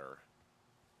better,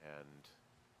 and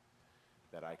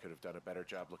that I could have done a better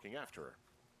job looking after her.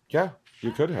 Yeah,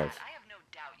 you could have. I have no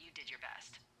doubt you did your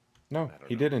best. No,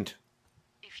 he didn't.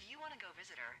 If you want to go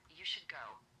visit her, you should go.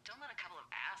 Don't let a couple of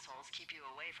assholes keep you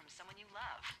away from someone you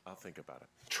love. I'll think about it.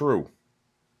 True.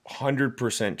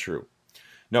 100% true.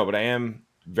 No, but I am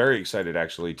very excited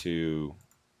actually to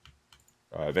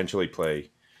eventually play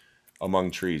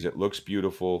Among Trees. It looks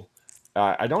beautiful.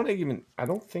 I don't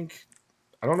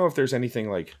know if there's anything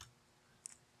like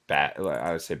bad.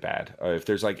 I would say bad. If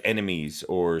there's like enemies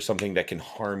or something that can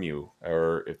harm you,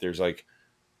 or if there's like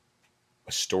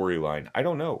a storyline. I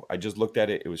don't know. I just looked at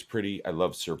it. It was pretty. I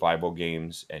love survival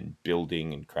games and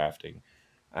building and crafting.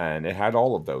 And it had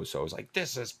all of those. So I was like,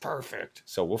 this is perfect.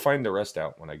 So we'll find the rest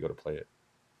out when I go to play it.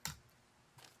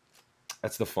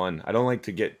 That's the fun. I don't like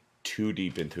to get too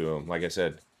deep into them. Like I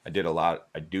said, I do a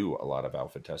lot of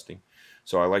alpha testing.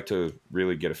 So I like to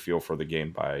really get a feel for the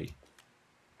game by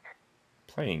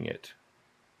playing it.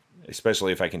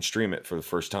 Especially if I can stream it for the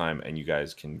first time and you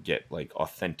guys can get like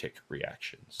authentic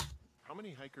reactions. How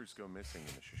many hikers go missing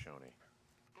in the Shoshone?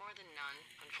 More than none,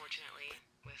 unfortunately,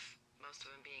 with most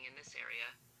of them being in this area.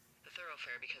 The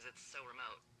thoroughfare because it's so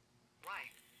remote. Why?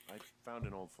 I found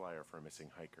an old flyer for a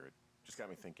missing hiker. It just got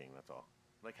me thinking, that's all.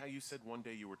 Like how you said one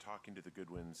day you were talking to the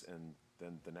Goodwins and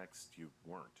then the next you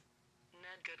weren't.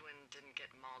 Ned Goodwin didn't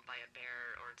get mauled by a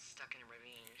bear or stuck in a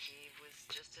ravine. He was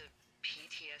just a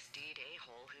PTSD'd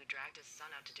a-hole who dragged his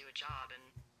son out to do a job and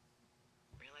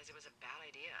realized it was a bad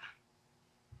idea.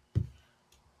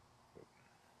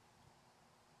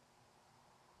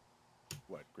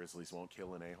 What, grizzlies won't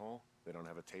kill an a-hole? They don't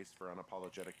have a taste for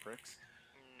unapologetic pricks?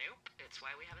 Nope, it's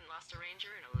why we haven't lost a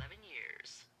ranger in 11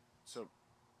 years. So,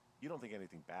 you don't think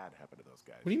anything bad happened to those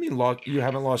guys? What do you mean you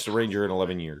haven't lost a ranger in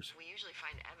 11 years? We usually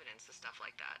find evidence of stuff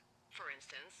like that. For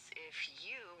instance, if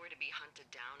you were to be hunted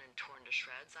down and torn to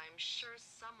shreds, I'm sure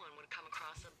someone would come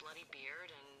across a bloody beard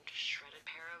and shredded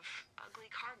pair of ugly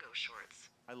cargo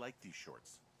shorts. I like these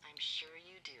shorts. I'm sure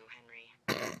you do, Henry.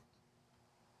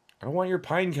 I don't want your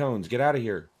pine cones. Get out of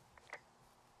here.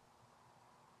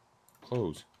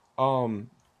 Close.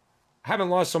 Haven't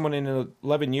lost someone in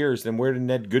 11 years, then where did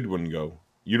Ned Goodwin go?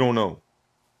 You don't know.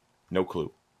 No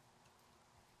clue.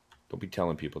 Don't be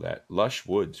telling people that. Lush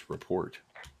Woods report.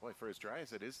 Boy, for as dry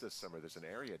as it is this summer, there's an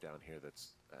area down here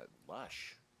that's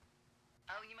lush.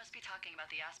 Oh, you must be talking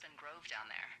about the Aspen Grove down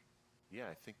there.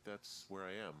 Yeah, I think that's where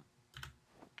I am.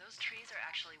 Those trees are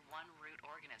actually one root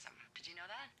organism. Did you know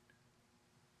that?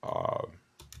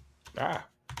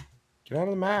 Get out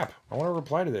of the map. I want to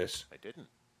reply to this. I didn't.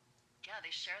 Yeah, they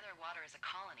share their water as a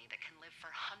colony that can live for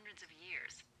hundreds of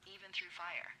years, even through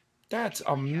fire. That's If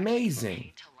you amazing.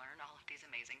 paid to learn all of these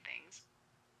amazing things.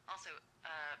 Also,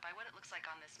 by what it looks like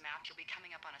on this map, you'll be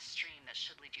coming up on a stream that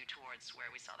should lead you towards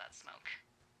where we saw that smoke.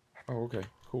 Oh, okay.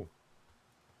 Cool.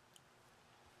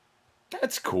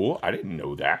 That's cool. I didn't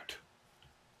know that.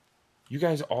 You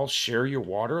guys all share your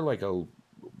water like a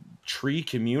tree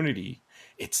community.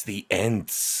 It's the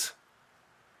Ents.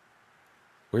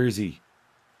 Where is he?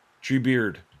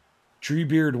 Treebeard.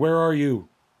 Treebeard, where are you?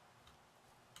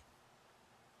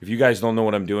 If you guys don't know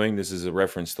what I'm doing, this is a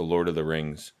reference to Lord of the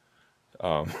Rings.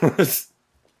 And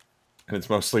it's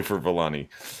mostly for Villani.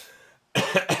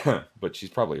 But she's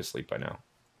probably asleep by now.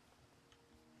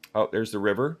 Oh, there's the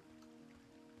river.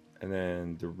 And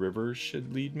then the river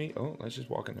should lead me. Oh, let's just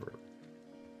walk in the river.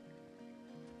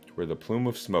 Where the plume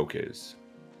of smoke is.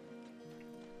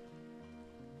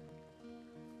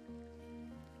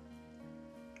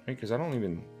 Right, because I don't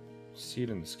even see it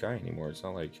in the sky anymore. It's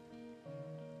not like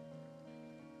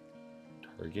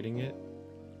targeting it.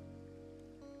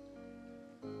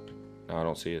 No, I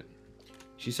don't see it.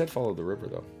 She said follow the river,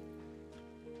 though.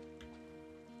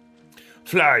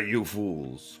 Fly, you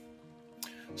fools!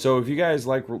 So if you guys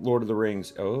like Lord of the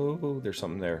Rings... Oh, there's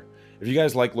something there. If you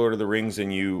guys like Lord of the Rings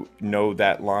and you know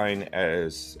that line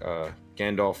as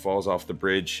Gandalf falls off the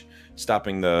bridge,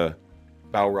 stopping the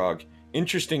Balrog.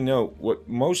 Interesting note, what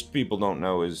most people don't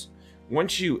know is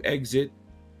once you exit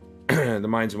the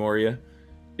Mines of Moria,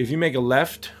 if you make a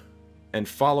left and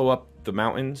follow up the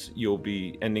mountains, you'll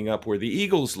be ending up where the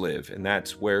eagles live, and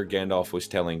that's where Gandalf was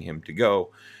telling him to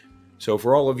go. So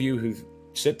for all of you who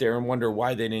sit there and wonder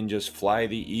why they didn't just fly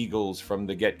the eagles from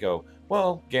the get-go,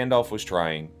 well, Gandalf was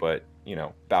trying, but, you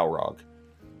know, Balrog.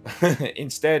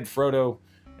 Instead, Frodo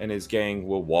and his gang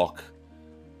will walk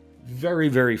very,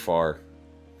 very far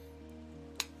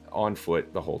on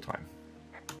foot the whole time.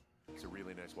 It's a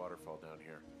really nice waterfall down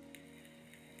here.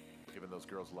 Given those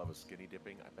girls love a skinny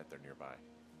dipping, I bet they're nearby.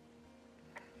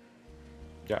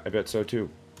 Yeah, I bet so too.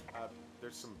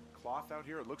 There's some cloth out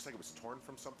here. It looks like it was torn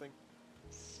from something.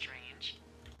 Strange.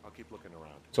 I'll keep looking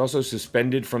around. It's also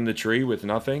suspended from the tree with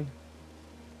nothing.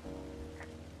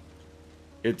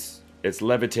 It's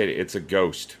levitated. It's a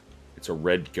ghost. It's a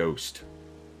red ghost.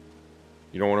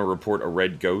 You don't want to report a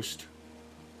red ghost?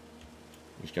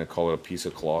 I'm just going to call it a piece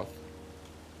of cloth.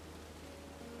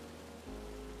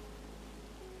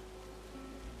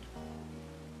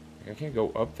 I can't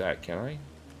go up that, can I?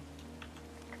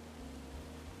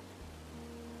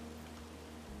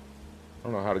 I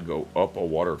don't know how to go up a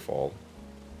waterfall.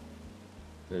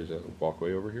 There's a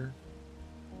walkway over here.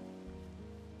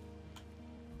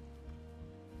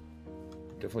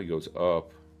 Definitely goes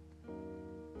up.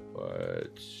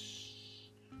 But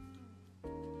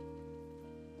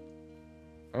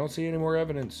I don't see any more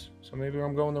evidence. So maybe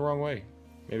I'm going the wrong way.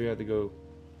 Maybe I have to go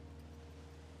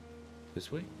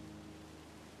this way.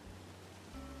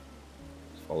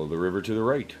 Let's follow the river to the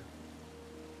right.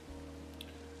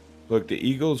 Look, the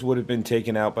eagles would have been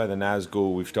taken out by the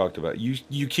Nazgul we've talked about.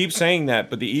 You keep saying that,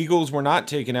 but the eagles were not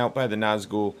taken out by the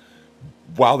Nazgul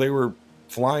while they were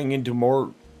flying into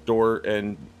Mordor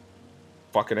and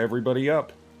fucking everybody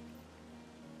up.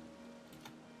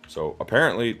 So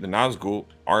apparently the Nazgul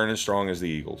aren't as strong as the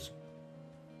eagles.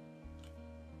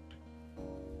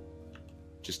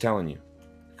 Just telling you.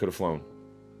 Could have flown.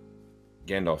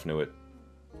 Gandalf knew it.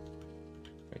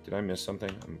 Wait, did I miss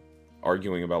something? I'm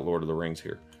arguing about Lord of the Rings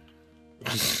here.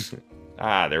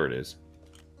 Ah, there it is.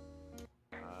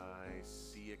 I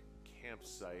see a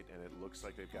campsite, and it looks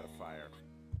like they've got a fire.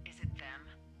 Is it them?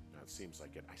 That seems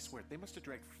like it. I swear, they must have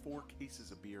dragged 4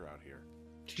 cases of beer out here.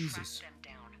 Jesus. Track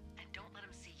them down and don't let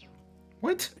them see you.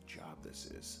 What? What a job this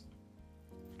is.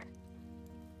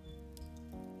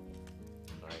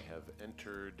 I have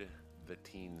entered the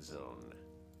teen zone.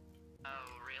 Oh,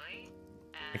 really?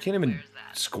 I can't even Where's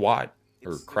that? squat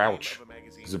or It's the crouch. name of a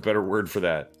magazine There's a better word for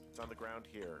that. It's on the ground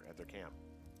here at their camp.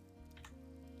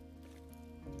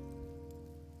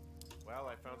 Well,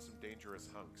 I found some dangerous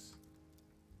hunks.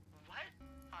 What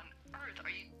on earth are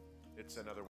you? It's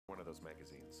another one of those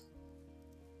magazines.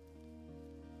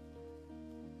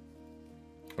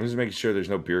 I'm just making sure there's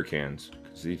no beer cans,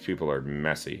 because these people are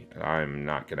messy, and I'm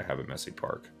not going to have a messy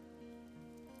park.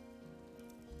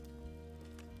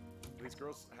 These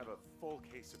girls have a full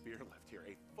case of beer left here.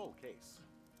 A full case.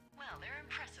 Well, they're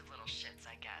impressive little shits,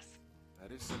 I guess.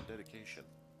 That is some dedication.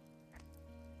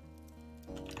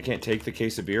 I can't take the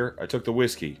case of beer. I took the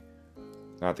whiskey,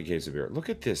 not the case of beer. Look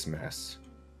at this mess.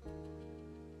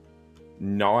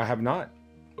 No, I have not.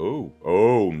 Oh,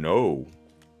 no.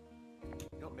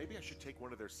 You know, maybe I should take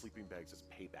one of their sleeping bags as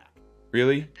payback.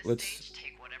 Really? At this Let's stage,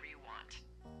 take whatever you want.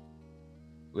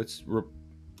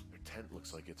 Their tent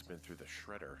looks like it's been through the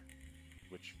shredder,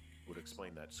 which would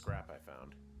explain that scrap I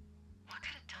found. What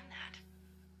could have done that?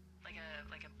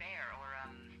 Like a bear or I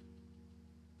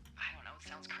don't know. It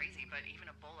sounds crazy, but even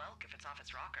a bull elk if it's off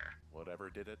its rocker. Whatever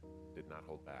did it, did not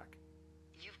hold back.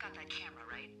 You've got that camera,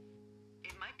 right?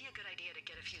 It might be a good idea to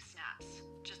get a few snaps,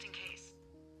 just in case.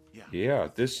 Yeah. Yeah,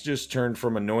 this just turned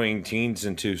from annoying teens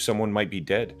into someone might be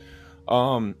dead.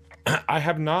 I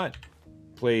have not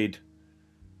played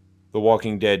The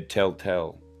Walking Dead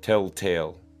Telltale.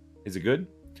 Is it good?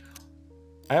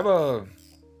 I have a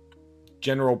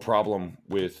general problem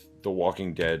with The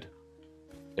Walking Dead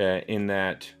in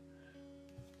that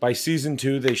by season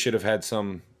 2 they should have had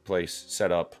some place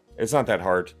set up. It's not that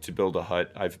hard to build a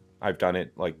hut. I've done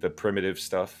it, like the primitive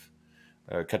stuff.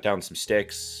 Cut down some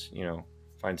sticks,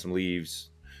 find some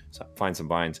leaves, find some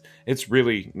vines. It's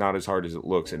really not as hard as it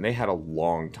looks, and they had a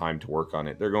long time to work on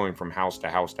it. They're going from house to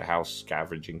house to house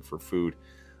scavenging for food.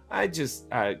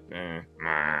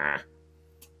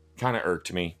 Kind of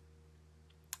irked me.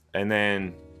 And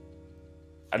then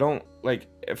I don't like,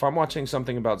 if I'm watching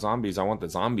something about zombies, I want the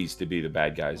zombies to be the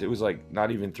bad guys. It was like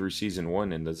not even through season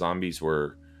 1 and the zombies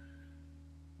were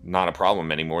not a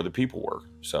problem anymore. The people were.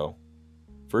 So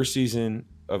first season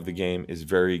of the game is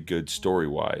very good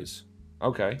story-wise.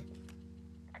 Okay.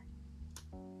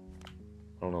 I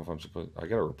don't know if I'm supposed... I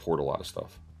gotta report a lot of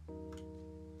stuff.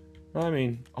 I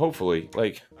mean, hopefully,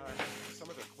 like... Some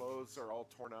of the clothes are all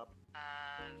torn up.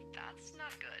 That's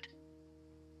not good.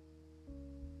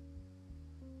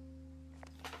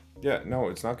 Yeah, no,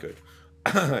 it's not good.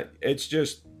 It's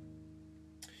just...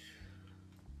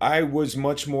 I was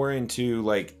much more into,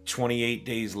 like, 28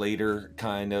 days later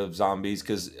kind of zombies,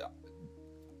 because...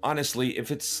 honestly,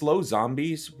 if it's slow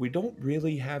zombies, we don't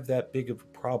really have that big of a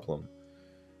problem.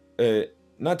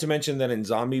 Not to mention that in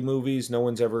zombie movies, no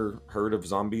one's ever heard of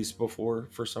zombies before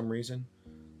for some reason.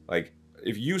 Like,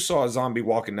 if you saw a zombie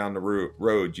walking down the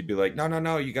road, you'd be like,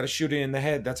 no, you gotta shoot it in the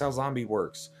head. That's how zombie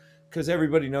works. Because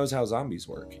everybody knows how zombies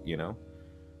work,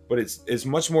 But it's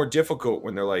much more difficult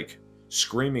when they're, like,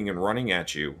 screaming and running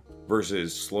at you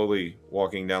versus slowly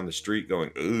walking down the street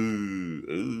going,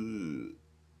 ooh.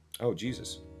 Oh,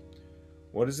 Jesus.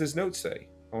 What does this note say?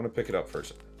 I want to pick it up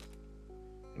first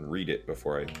and read it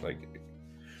before I,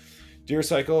 Dear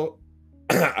Cycle,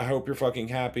 I hope you're fucking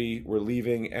happy. We're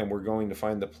leaving and we're going to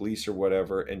find the police or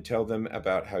whatever and tell them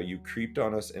about how you creeped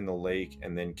on us in the lake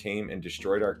and then came and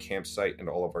destroyed our campsite and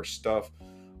all of our stuff.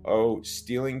 Oh,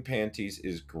 stealing panties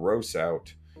is gross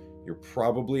out. You're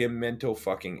probably a mental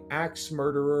fucking axe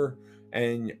murderer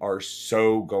and are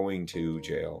so going to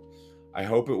jail. I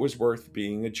hope it was worth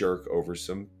being a jerk over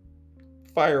some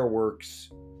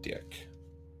fireworks, dick.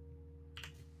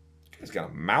 He's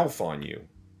got a mouth on you.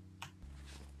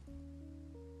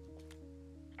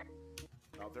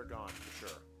 Oh, they're gone for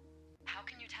sure. How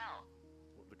can you tell?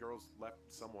 Well, the girls left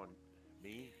someone,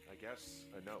 me, I guess,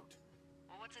 a note.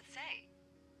 Well, what's it say?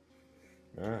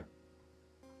 Ah.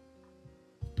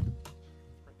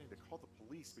 Threatening to call the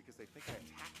police because they think I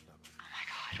attacked them. Oh my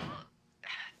god, well,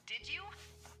 did you?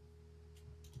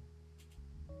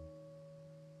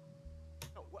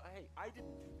 No, well, hey, I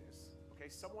didn't do this. Okay,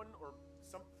 someone or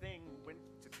something went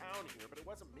to town here, but it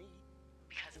wasn't me.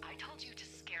 Because I told you to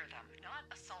scare them, not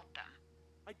assault them.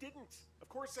 I didn't. Of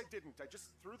course I didn't. I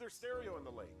just threw their stereo in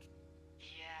the lake.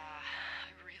 Yeah,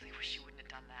 I really wish you wouldn't have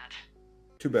done that.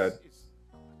 Too bad. It's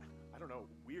I don't know,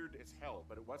 weird as hell,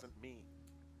 but it wasn't me.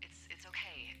 It's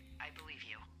okay. I believe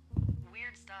you.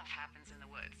 Weird stuff happens in the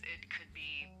woods. It could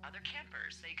be other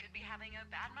campers. They could be having a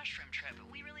bad mushroom trip.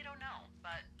 We really don't know,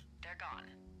 but they're gone.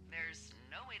 There's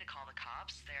no way to call the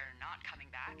cops. They're not coming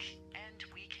back, and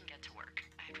we can get to work.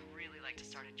 I'd really like to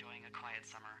start enjoying a quiet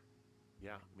summer.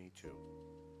 Yeah, me too.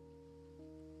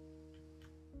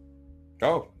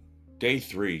 Oh, day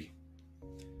 3.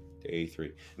 Day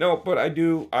 3. No, but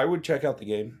I would check out the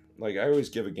game. Like, I always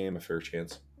give a game a fair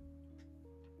chance.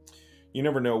 You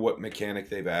never know what mechanic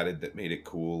they've added that made it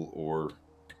cool, or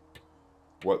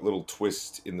what little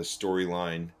twist in the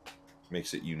storyline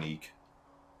makes it unique.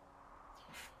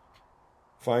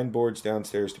 Find boards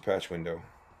downstairs to patch window.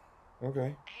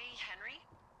 Okay. Hey, Henry?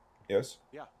 Yes?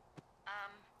 Yeah.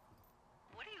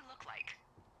 What do you look like?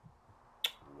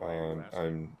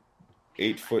 I'm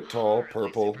 8 foot tall,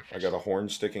 purple. I got a horn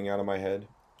sticking out of my head.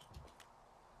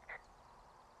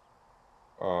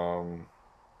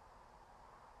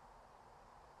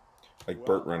 Like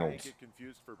Well, Burt Reynolds. I get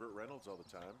confused for Burt Reynolds all the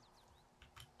time.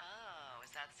 Oh,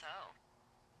 is that so?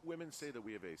 Women say that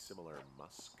we have a similar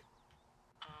musk.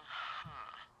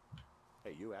 Uh-huh.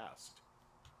 Hey, you asked.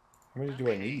 How many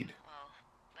do I need? Well,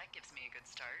 that gives me a good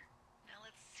start. Now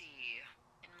let's see.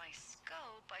 In my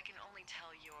scope, I can only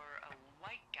tell you're a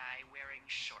white guy wearing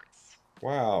shorts.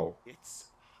 Wow. It's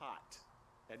hot.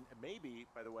 And maybe,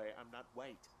 by the way, I'm not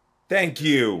white. Thank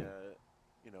you.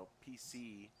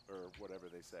 PC or whatever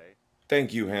they say.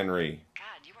 Thank you, Henry.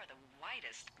 God, you are the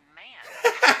whitest man.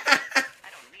 I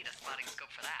don't need a spotting scope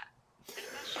for that. And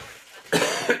best shorts,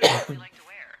 that's what you like to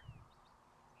wear.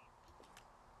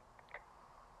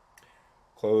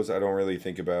 Clothes, I don't really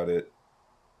think about it.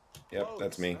 Yep, Clothes.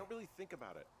 that's me. I don't really think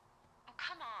about it. Oh,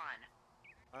 come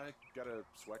on. I got a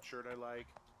sweatshirt I like.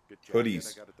 Good jacket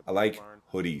Hoodies. I got at the I like barn.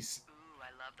 hoodies. Ooh,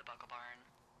 I love the Buckle Barn.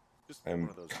 Just I'm one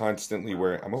of those constantly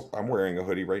wearing. I'm wearing a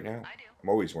hoodie right now. I do. I'm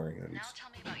always wearing Now hoodies.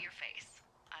 tell me about your face.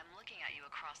 I'm looking at you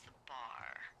across the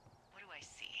bar. What do I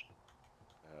see?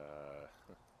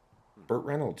 Burt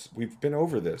Reynolds. We've been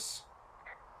over this.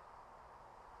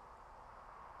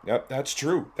 Yep, that's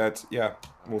true. That's yeah.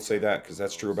 We'll say that because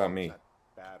that's true about me. It's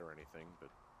not bad or anything, but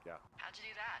yeah, How'd you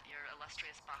do that? Your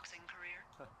illustrious boxing career?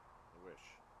 I wish.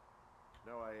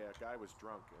 No, a guy was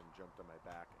drunk and jumped on my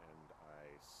back, and I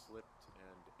slipped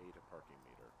and ate a parking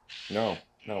meter.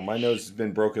 No. My nose has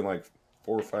been broken like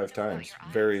 4 or 5 times,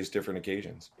 various different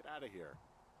occasions. Get out of here.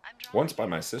 I'm drawing Once by you.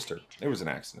 my I sister. need to It was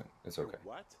know. an accident. It's okay.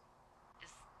 What?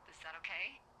 Is that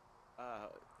okay?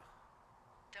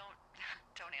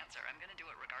 Don't answer. I'm gonna do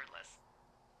it regardless.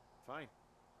 Fine.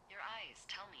 Your eyes,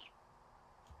 tell me.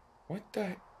 What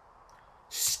the?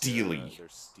 Steely. They're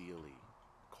steely.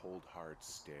 Cold, hard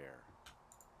stare.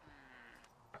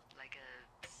 Like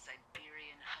a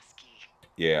Siberian husky.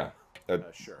 Yeah,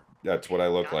 Sure. that's what I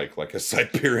look like a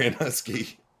Siberian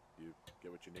husky. You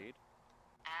get what you need?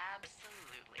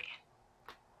 Absolutely.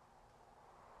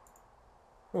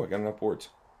 Oh, I got enough boards.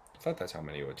 I thought that's how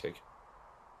many it would take.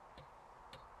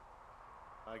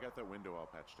 I got that window all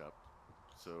patched up.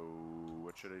 So,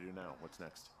 what should I do now? What's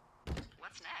next?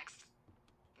 What's next?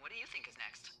 What do you think is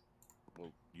next?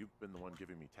 Well, you've been the one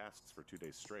giving me tasks for 2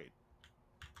 days straight.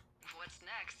 What's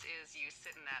next is you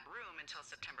sit in that room until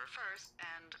September 1st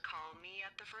and call me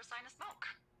at the first sign of smoke.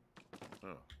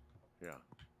 Oh, yeah.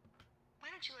 Why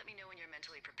don't you let me know when you're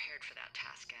mentally prepared for that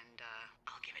task and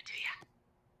I'll give it to you.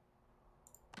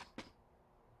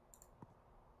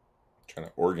 Trying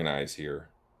to organize here.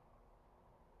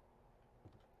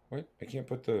 What? I can't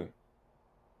put the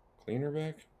cleaner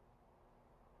back?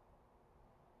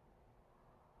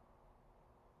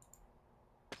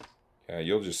 Yeah,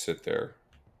 you'll just sit there.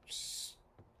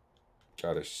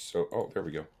 Gotta soap. Oh, there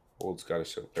we go. Old's gotta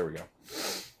soap. There we go.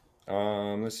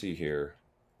 Let's see here.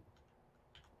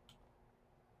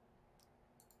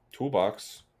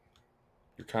 Toolbox.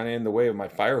 You're kind of in the way of my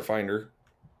fire finder.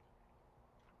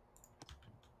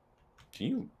 Can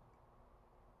you?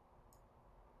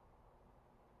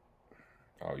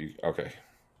 Oh, you okay?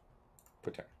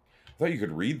 Put down. I thought you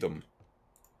could read them.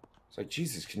 It's like,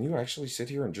 Jesus, can you actually sit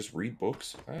here and just read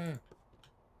books? Ah.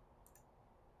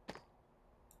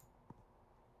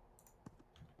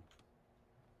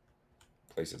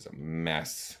 Place is a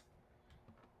mess.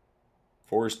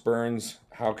 Forest burns.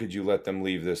 How could you let them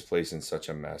leave this place in such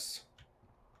a mess?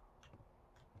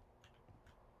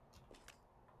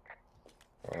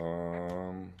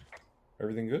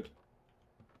 Everything good?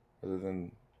 Other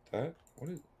than that? What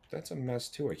is that's a mess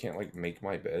too. I can't like make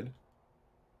my bed.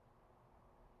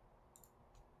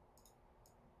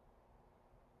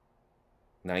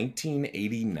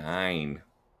 $1989.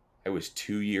 I was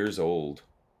 2 years old.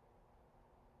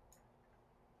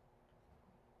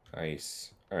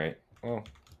 Nice. All right. Well,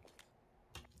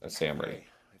 let's say I'm ready. Okay,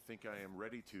 I think I am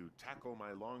ready to tackle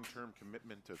my long-term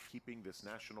commitment of keeping this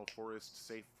national forest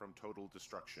safe from total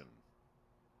destruction.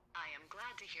 I am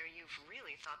glad to hear you've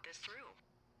really thought this through.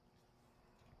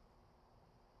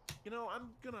 You know, I'm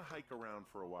gonna hike around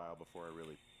for a while before I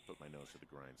really put my nose to the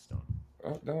grindstone.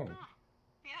 Oh, no. Oh,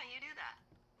 yeah, you do that.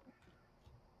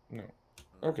 No.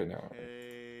 Okay, now.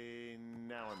 Okay,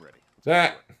 now I'm ready.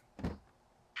 That.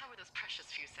 How were those precious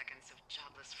few seconds of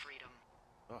jobless freedom?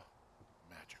 Oh,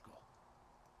 magical.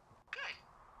 Good.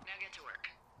 Now get to work.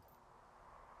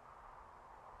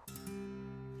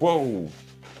 Whoa.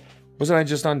 Wasn't I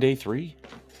just on day 3?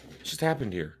 What just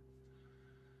happened here?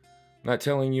 I'm not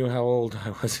telling you how old I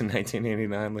was in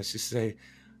 1989. Let's just say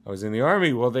I was in the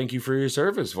Army. Well, thank you for your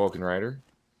service, Vulcan Rider.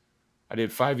 I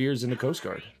did 5 years in the Coast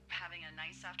Guard. Having a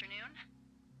nice afternoon?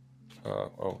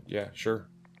 Oh, yeah, sure.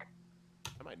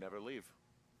 I might never leave.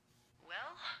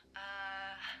 Well,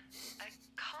 I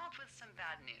called with some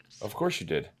bad news. Of course you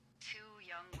did. 2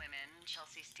 young women,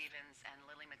 Chelsea Stevens and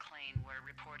Lily McLean, were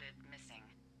reported missing.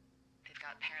 They've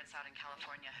got parents out in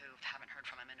California who haven't heard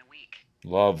from them in a week.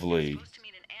 Lovely. Supposed to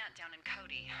meet an aunt down in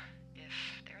Cody. If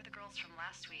they're the girls from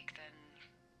last week, then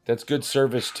That's good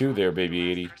service too there, baby I'm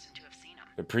the 80. last person to have seen 'em.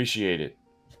 Appreciate it.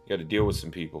 Got to deal with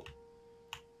some people.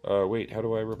 Wait, how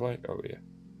do I reply? Oh, yeah.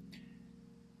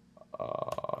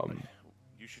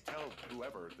 You should tell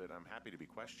whoever that I'm happy to be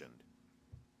questioned.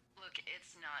 Look,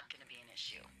 it's not gonna be an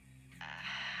issue.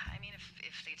 I mean,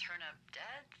 if they turn up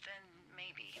dead, then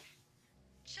maybe.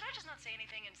 Should I just not say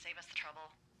anything and save us the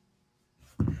trouble?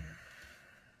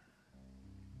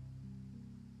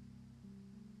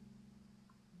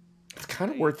 It's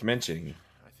kind of worth mentioning.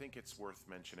 I think it's worth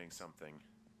mentioning something.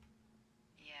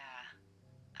 Yeah.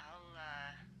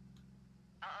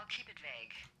 I'll keep it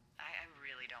vague. I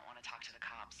really don't want to talk to the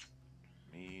cops.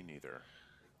 Me neither.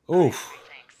 Oof.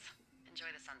 Thanks. Enjoy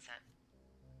the sunset.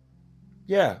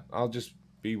 Yeah, I'll just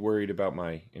be worried about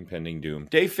my impending doom.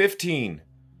 Day 15.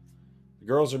 The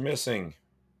girls are missing.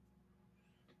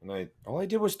 And all I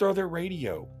did was throw their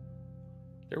radio.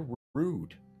 They're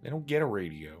rude. They don't get a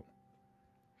radio.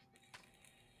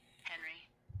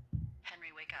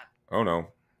 Henry, wake up. Oh no.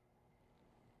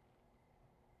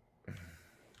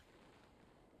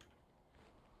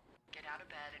 Get out of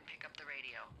bed and pick up the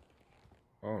radio.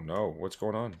 Oh no, what's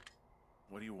going on?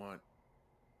 What do you want?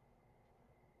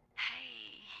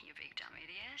 Hey, you big dumb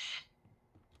idiot.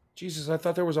 Jesus, I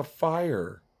thought there was a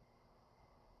fire.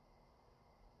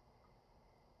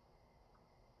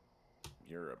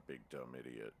 You're a big dumb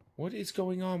idiot. What is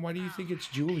going on? Why do you think it's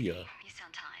Julia? You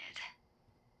sound tired.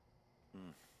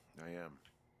 I am.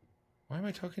 Why am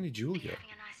I talking to Are you Julia? having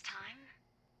a nice time?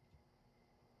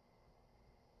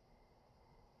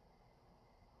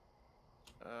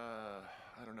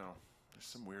 I don't know. There's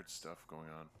some weird stuff going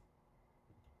on.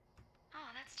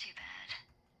 Oh, that's too bad.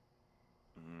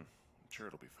 I'm sure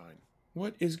it'll be fine.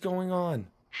 What is going on?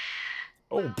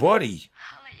 Oh, Well, buddy.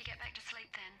 I'll let you get back to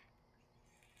sleep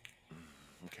then.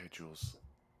 Okay, Jules.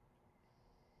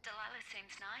 Delilah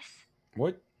seems nice.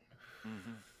 What?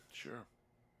 Sure.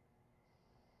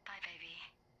 Bye, baby.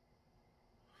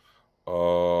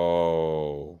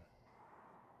 Oh.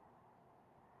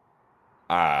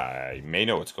 I may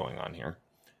know what's going on here.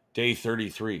 Day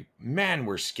 33. Man,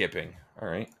 we're skipping. All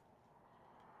right.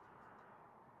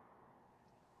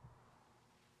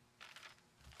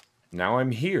 Now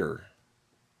I'm here.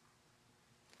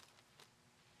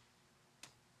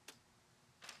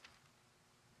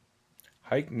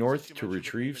 Hike north Did to you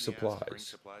mention the retrieve pain in the ass to bring supplies.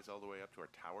 supplies all the way up to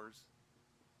our towers?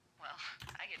 Well,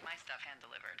 I get my stuff hand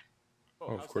delivered.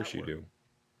 Oh, of how's course that you work? do.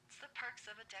 It's the perks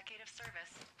of a decade of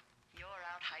service. You're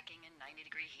out hiking in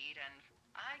 90-degree heat, and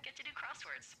I get to do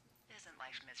crosswords. Isn't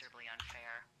life miserably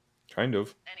unfair? Kind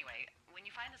of. Anyway, when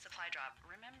you find the supply drop,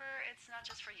 remember it's not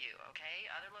just for you, okay?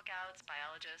 Other lookouts,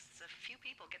 biologists, a few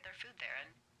people get their food there,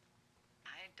 and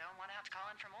I don't want to have to call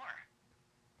in for more.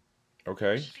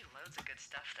 Okay. Should be loads of good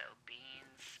stuff, though.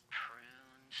 Beans,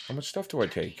 prunes. How much stuff do I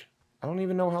take? I don't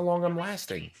even know how long I'm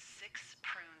lasting. 6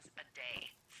 prunes a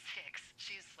day. 6.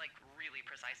 She's like really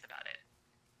precise about it.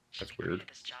 That's She'd be weird. great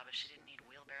at this job if she didn't need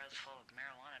wheelbarrows full of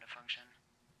marijuana to function.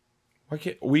 Why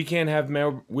can't have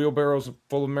wheelbarrows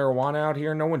full of marijuana out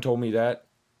here? No one told me that.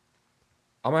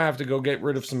 I'm gonna have to go get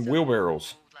rid of some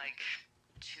wheelbarrows. Like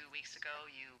 2 weeks ago,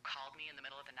 you called me in the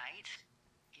middle of the night.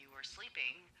 You were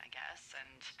sleeping, I guess,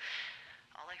 and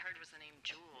all I heard was the name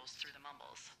Jules through the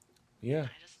mumbles.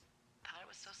 Yeah. I just thought it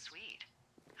was so sweet.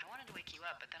 I wanted to wake you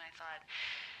up, but then I thought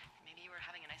maybe you were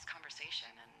having a nice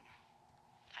conversation and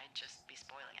I'd just be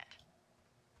spoiling it.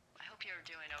 I hope you're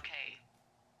doing okay,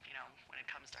 you know, when it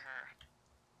comes to her.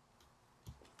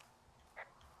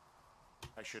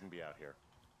 I shouldn't be out here.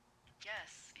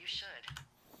 Yes, you should.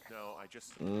 No, I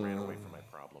just ran away from my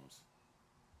problems.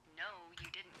 No, you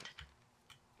didn't.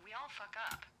 We all fuck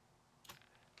up.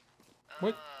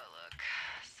 What? Look,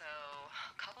 so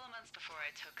a couple of months before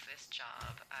I took this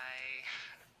job, I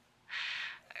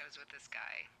was with this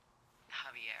guy,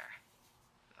 Javier.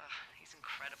 He's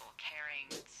incredible, caring,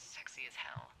 sexy as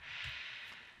hell.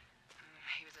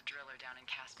 He was a driller down in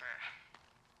Casper.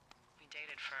 We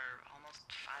dated for almost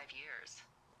 5 years.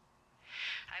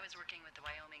 I was working with the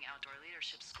Wyoming Outdoor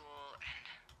Leadership School, and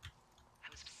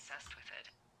I was obsessed with it.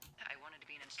 I wanted to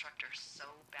be an instructor so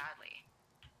badly.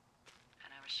 And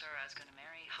I was sure I was going to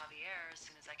marry Javier as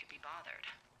soon as I could be bothered.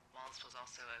 Walls was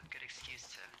also a good excuse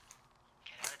to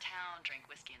get out of town, drink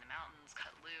whiskey in the mountains,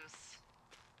 cut loose.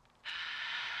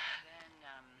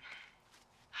 Then,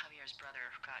 Javier's brother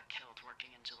got killed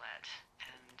working in Gillette,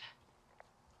 and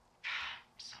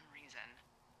for some reason,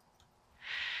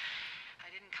 I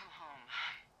didn't come home.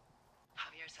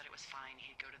 Javier said it was fine.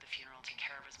 He'd go to the funeral, take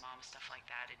care of his mom, stuff like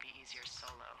that. It'd be easier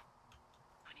solo.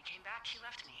 When he came back, he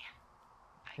left me.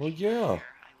 Well, came yeah. back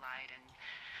here, I lied and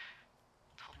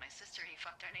told my sister he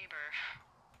fucked our neighbor.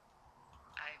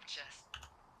 I've just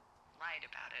lied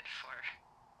about it for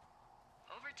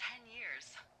over 10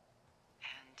 years.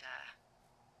 And,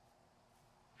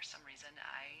 for some reason,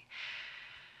 I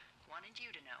wanted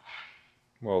you to know.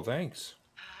 Well, thanks.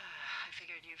 I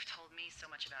figured you've told me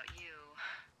so much about you,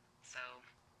 so,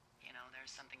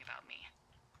 there's something about me.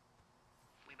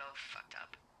 We both fucked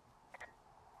up.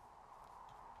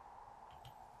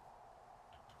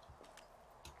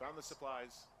 Found the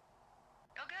supplies.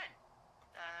 Oh, good.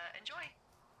 Enjoy.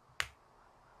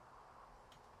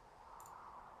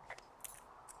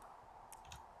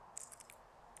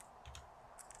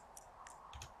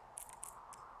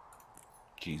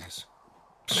 Jesus.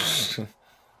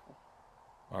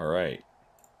 All right.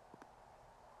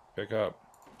 Pick up.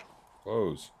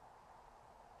 Close.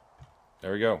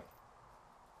 There we go.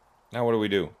 Now what do we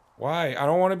do? Why? I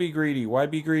don't want to be greedy. Why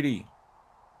be greedy?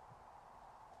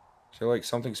 Is there like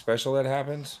something special that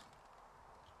happens?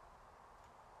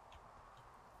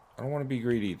 I don't want to be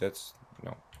greedy. That's...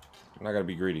 No. I'm not going to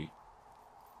be greedy.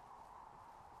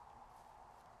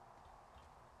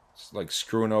 It's like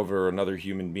screwing over another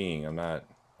human being. I'm not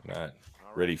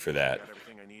ready for that. Got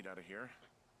everything I need out of here.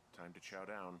 Time to chow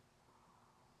down.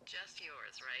 Just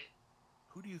yours, right?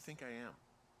 Who do you think I am?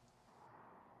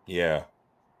 Yeah.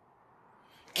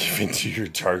 Give in to your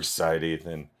dark side,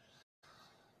 Ethan.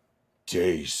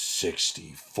 Day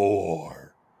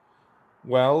 64.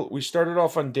 Well, we started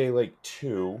off on day like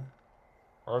 2.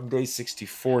 We're on day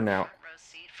 64 now. Front row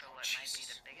seat for what might be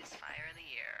the biggest fire of the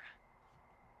year.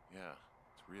 Yeah,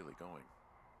 it's really going.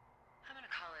 I'm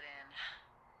gonna call it in.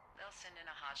 They'll send in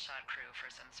a hotshot crew for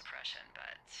some suppression,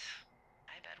 but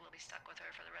I bet we'll be stuck with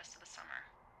her for the rest of the summer.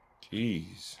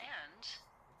 Jeez. And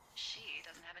she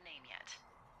doesn't have a name yet.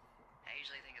 I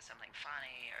usually think of something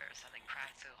funny or something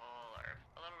practical or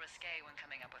a little risque when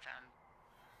coming up with them.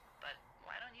 But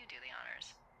why don't you do the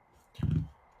honors?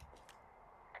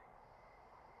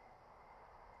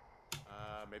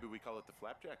 Maybe we call it the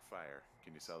Flapjack Fire.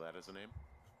 Can you sell that as a name?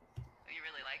 You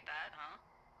really like that, huh?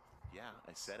 Yeah,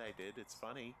 I said I did. It's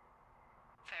funny.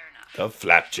 Fair enough. The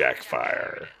Flapjack There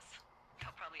Fire. it is.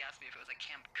 They'll probably ask me if it was a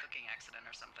camp cooking accident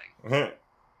or something.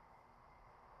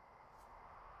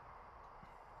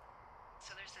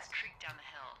 So there's this creek down the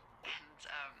hill, and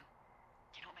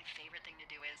you know what my favorite thing to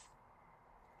do is?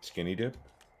 Skinny dip?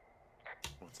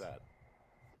 What's that?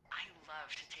 I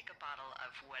love to take a bottle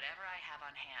of whatever I have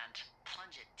on hand,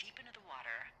 plunge it deep into the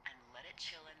water, and let it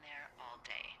chill in there all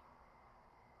day.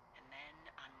 And then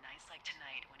on nights like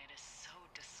tonight, when it is so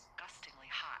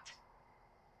disgustingly hot,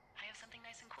 I have something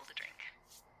nice and cool to drink.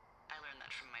 I learned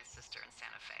that from my sister in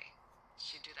Santa Fe.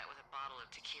 She'd do that with a bottle of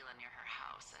tequila near her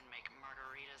house and make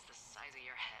margaritas the size of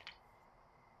your head.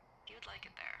 You'd like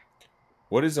it there.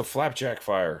 What is a Flapjack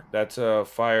Fire? That's a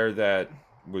fire that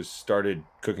was started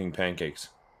cooking pancakes.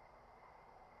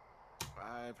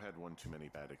 I've had one too many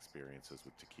bad experiences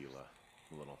with tequila.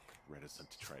 I'm a little reticent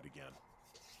to try it again.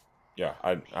 Yeah,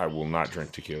 I will not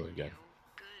drink tequila again.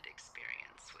 Good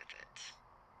experience with it.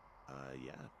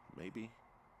 Yeah, maybe.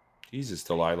 Jesus,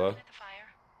 Delilah. At the fire?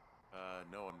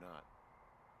 No, I'm not.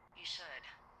 You should.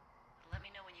 Let me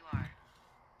know when you are.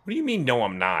 What do you mean, no,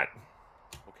 I'm not?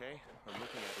 Okay, I'm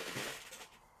looking at it again.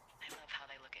 I love how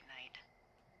they look at night.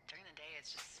 During the day,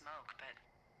 it's just smoke, but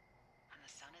when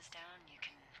the sun is down, you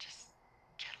can just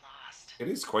get lost. It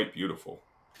is quite beautiful.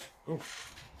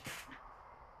 Oof.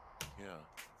 Yeah.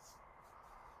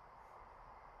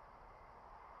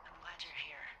 I'm glad you're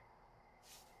here.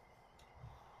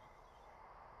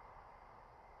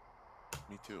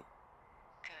 Me too.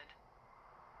 Good.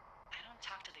 I don't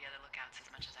talk to the other lookouts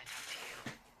as much as I talk to you.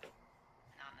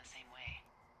 Not in the same way.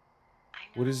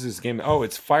 I What is know this game? Oh,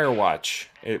 it's Firewatch.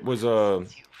 It was a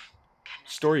since you've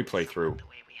connected story with someone playthrough. the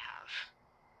way we have.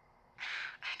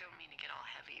 I don't mean to get all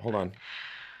heavy. Hold but on.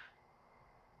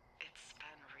 It's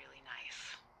been really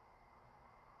nice.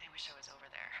 I wish I was over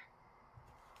there.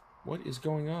 What is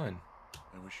going on?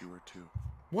 I wish you were too.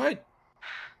 What?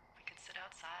 We could sit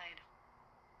outside.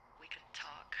 We could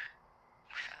talk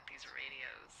without these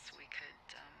radios. We could,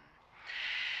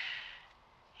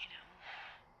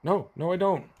 No, I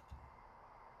don't.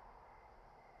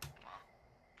 well,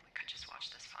 we could just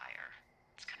watch this fire.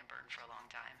 It's gonna burn for a long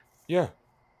time.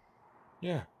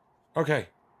 Yeah. Okay.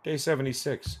 Day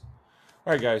 76.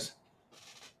 All right, guys.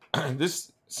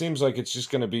 This seems like it's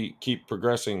just going to keep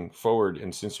progressing forward.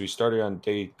 And since we started on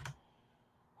day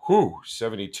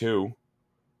 72,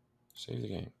 save the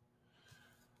game.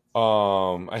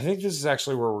 I think this is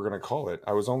actually where we're going to call it.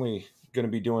 I was only going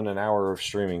to be doing an hour of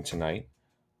streaming tonight.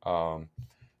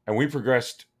 And we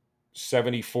progressed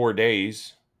 74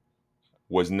 days.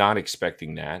 Was not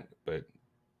expecting that, but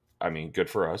I mean, good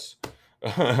for us.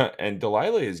 And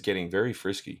Delilah is getting very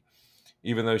frisky,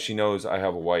 even though she knows I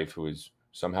have a wife who is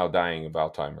somehow dying of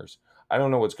Alzheimer's. I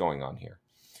don't know what's going on here.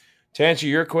 To answer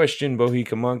your question,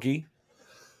 Bohica Monkey,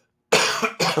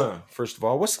 first of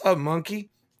all, what's up, monkey?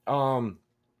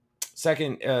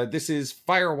 Second, this is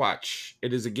Firewatch.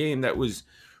 It is a game that was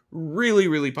really,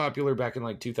 really popular back in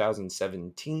like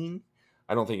 2017.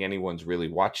 I don't think anyone's really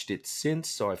watched it since,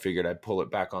 so I figured I'd pull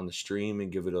it back on the stream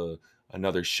and give it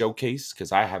another showcase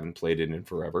because I haven't played it in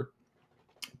forever.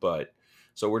 But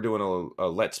so we're doing a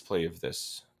let's play of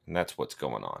this, and that's what's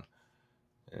going on.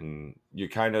 And you're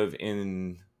kind of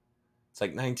in, it's like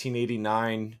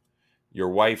 1989. Your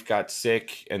wife got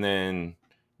sick, and then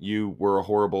you were a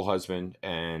horrible husband,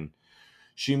 and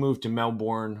she moved to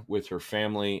Melbourne with her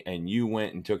family, and you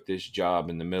went and took this job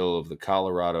in the middle of the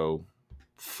Colorado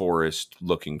forest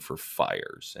looking for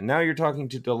fires. And now you're talking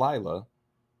to Delilah.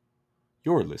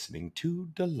 You're listening to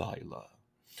Delilah.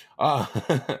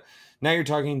 Now you're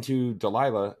talking to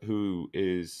Delilah, who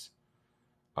is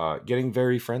getting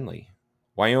very friendly.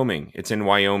 Wyoming. It's in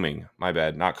Wyoming. My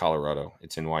bad. Not Colorado.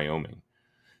 It's in Wyoming.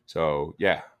 So,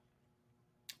 yeah.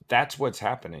 That's what's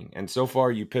happening. And so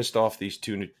far, you pissed off these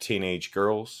two teenage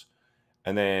girls.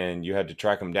 And then you had to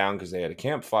track them down because they had a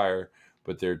campfire.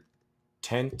 But their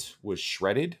tent was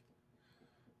shredded.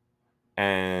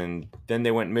 And then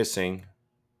they went missing.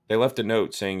 They left a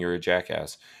note saying you're a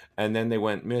jackass. And then they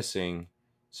went missing.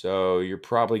 So you're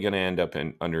probably going to end up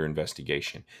under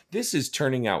investigation. This is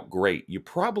turning out great. You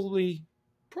probably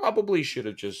should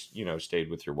have just, stayed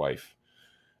with your wife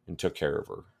and took care of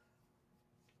her.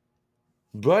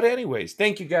 But anyways,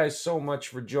 thank you guys so much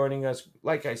for joining us.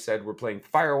 Like I said, we're playing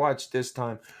Firewatch this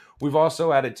time. We've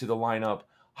also added to the lineup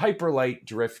Hyperlight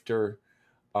Drifter.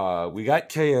 We got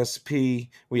KSP.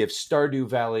 We have Stardew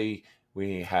Valley.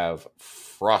 We have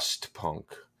Frostpunk.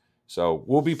 So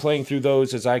we'll be playing through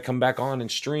those as I come back on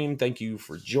and stream. Thank you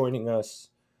for joining us.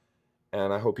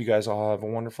 And I hope you guys all have a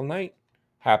wonderful night.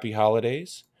 Happy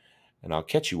holidays. And I'll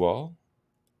catch you all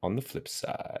on the flip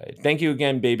side. Thank you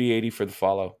again, Baby80, for the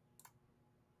follow.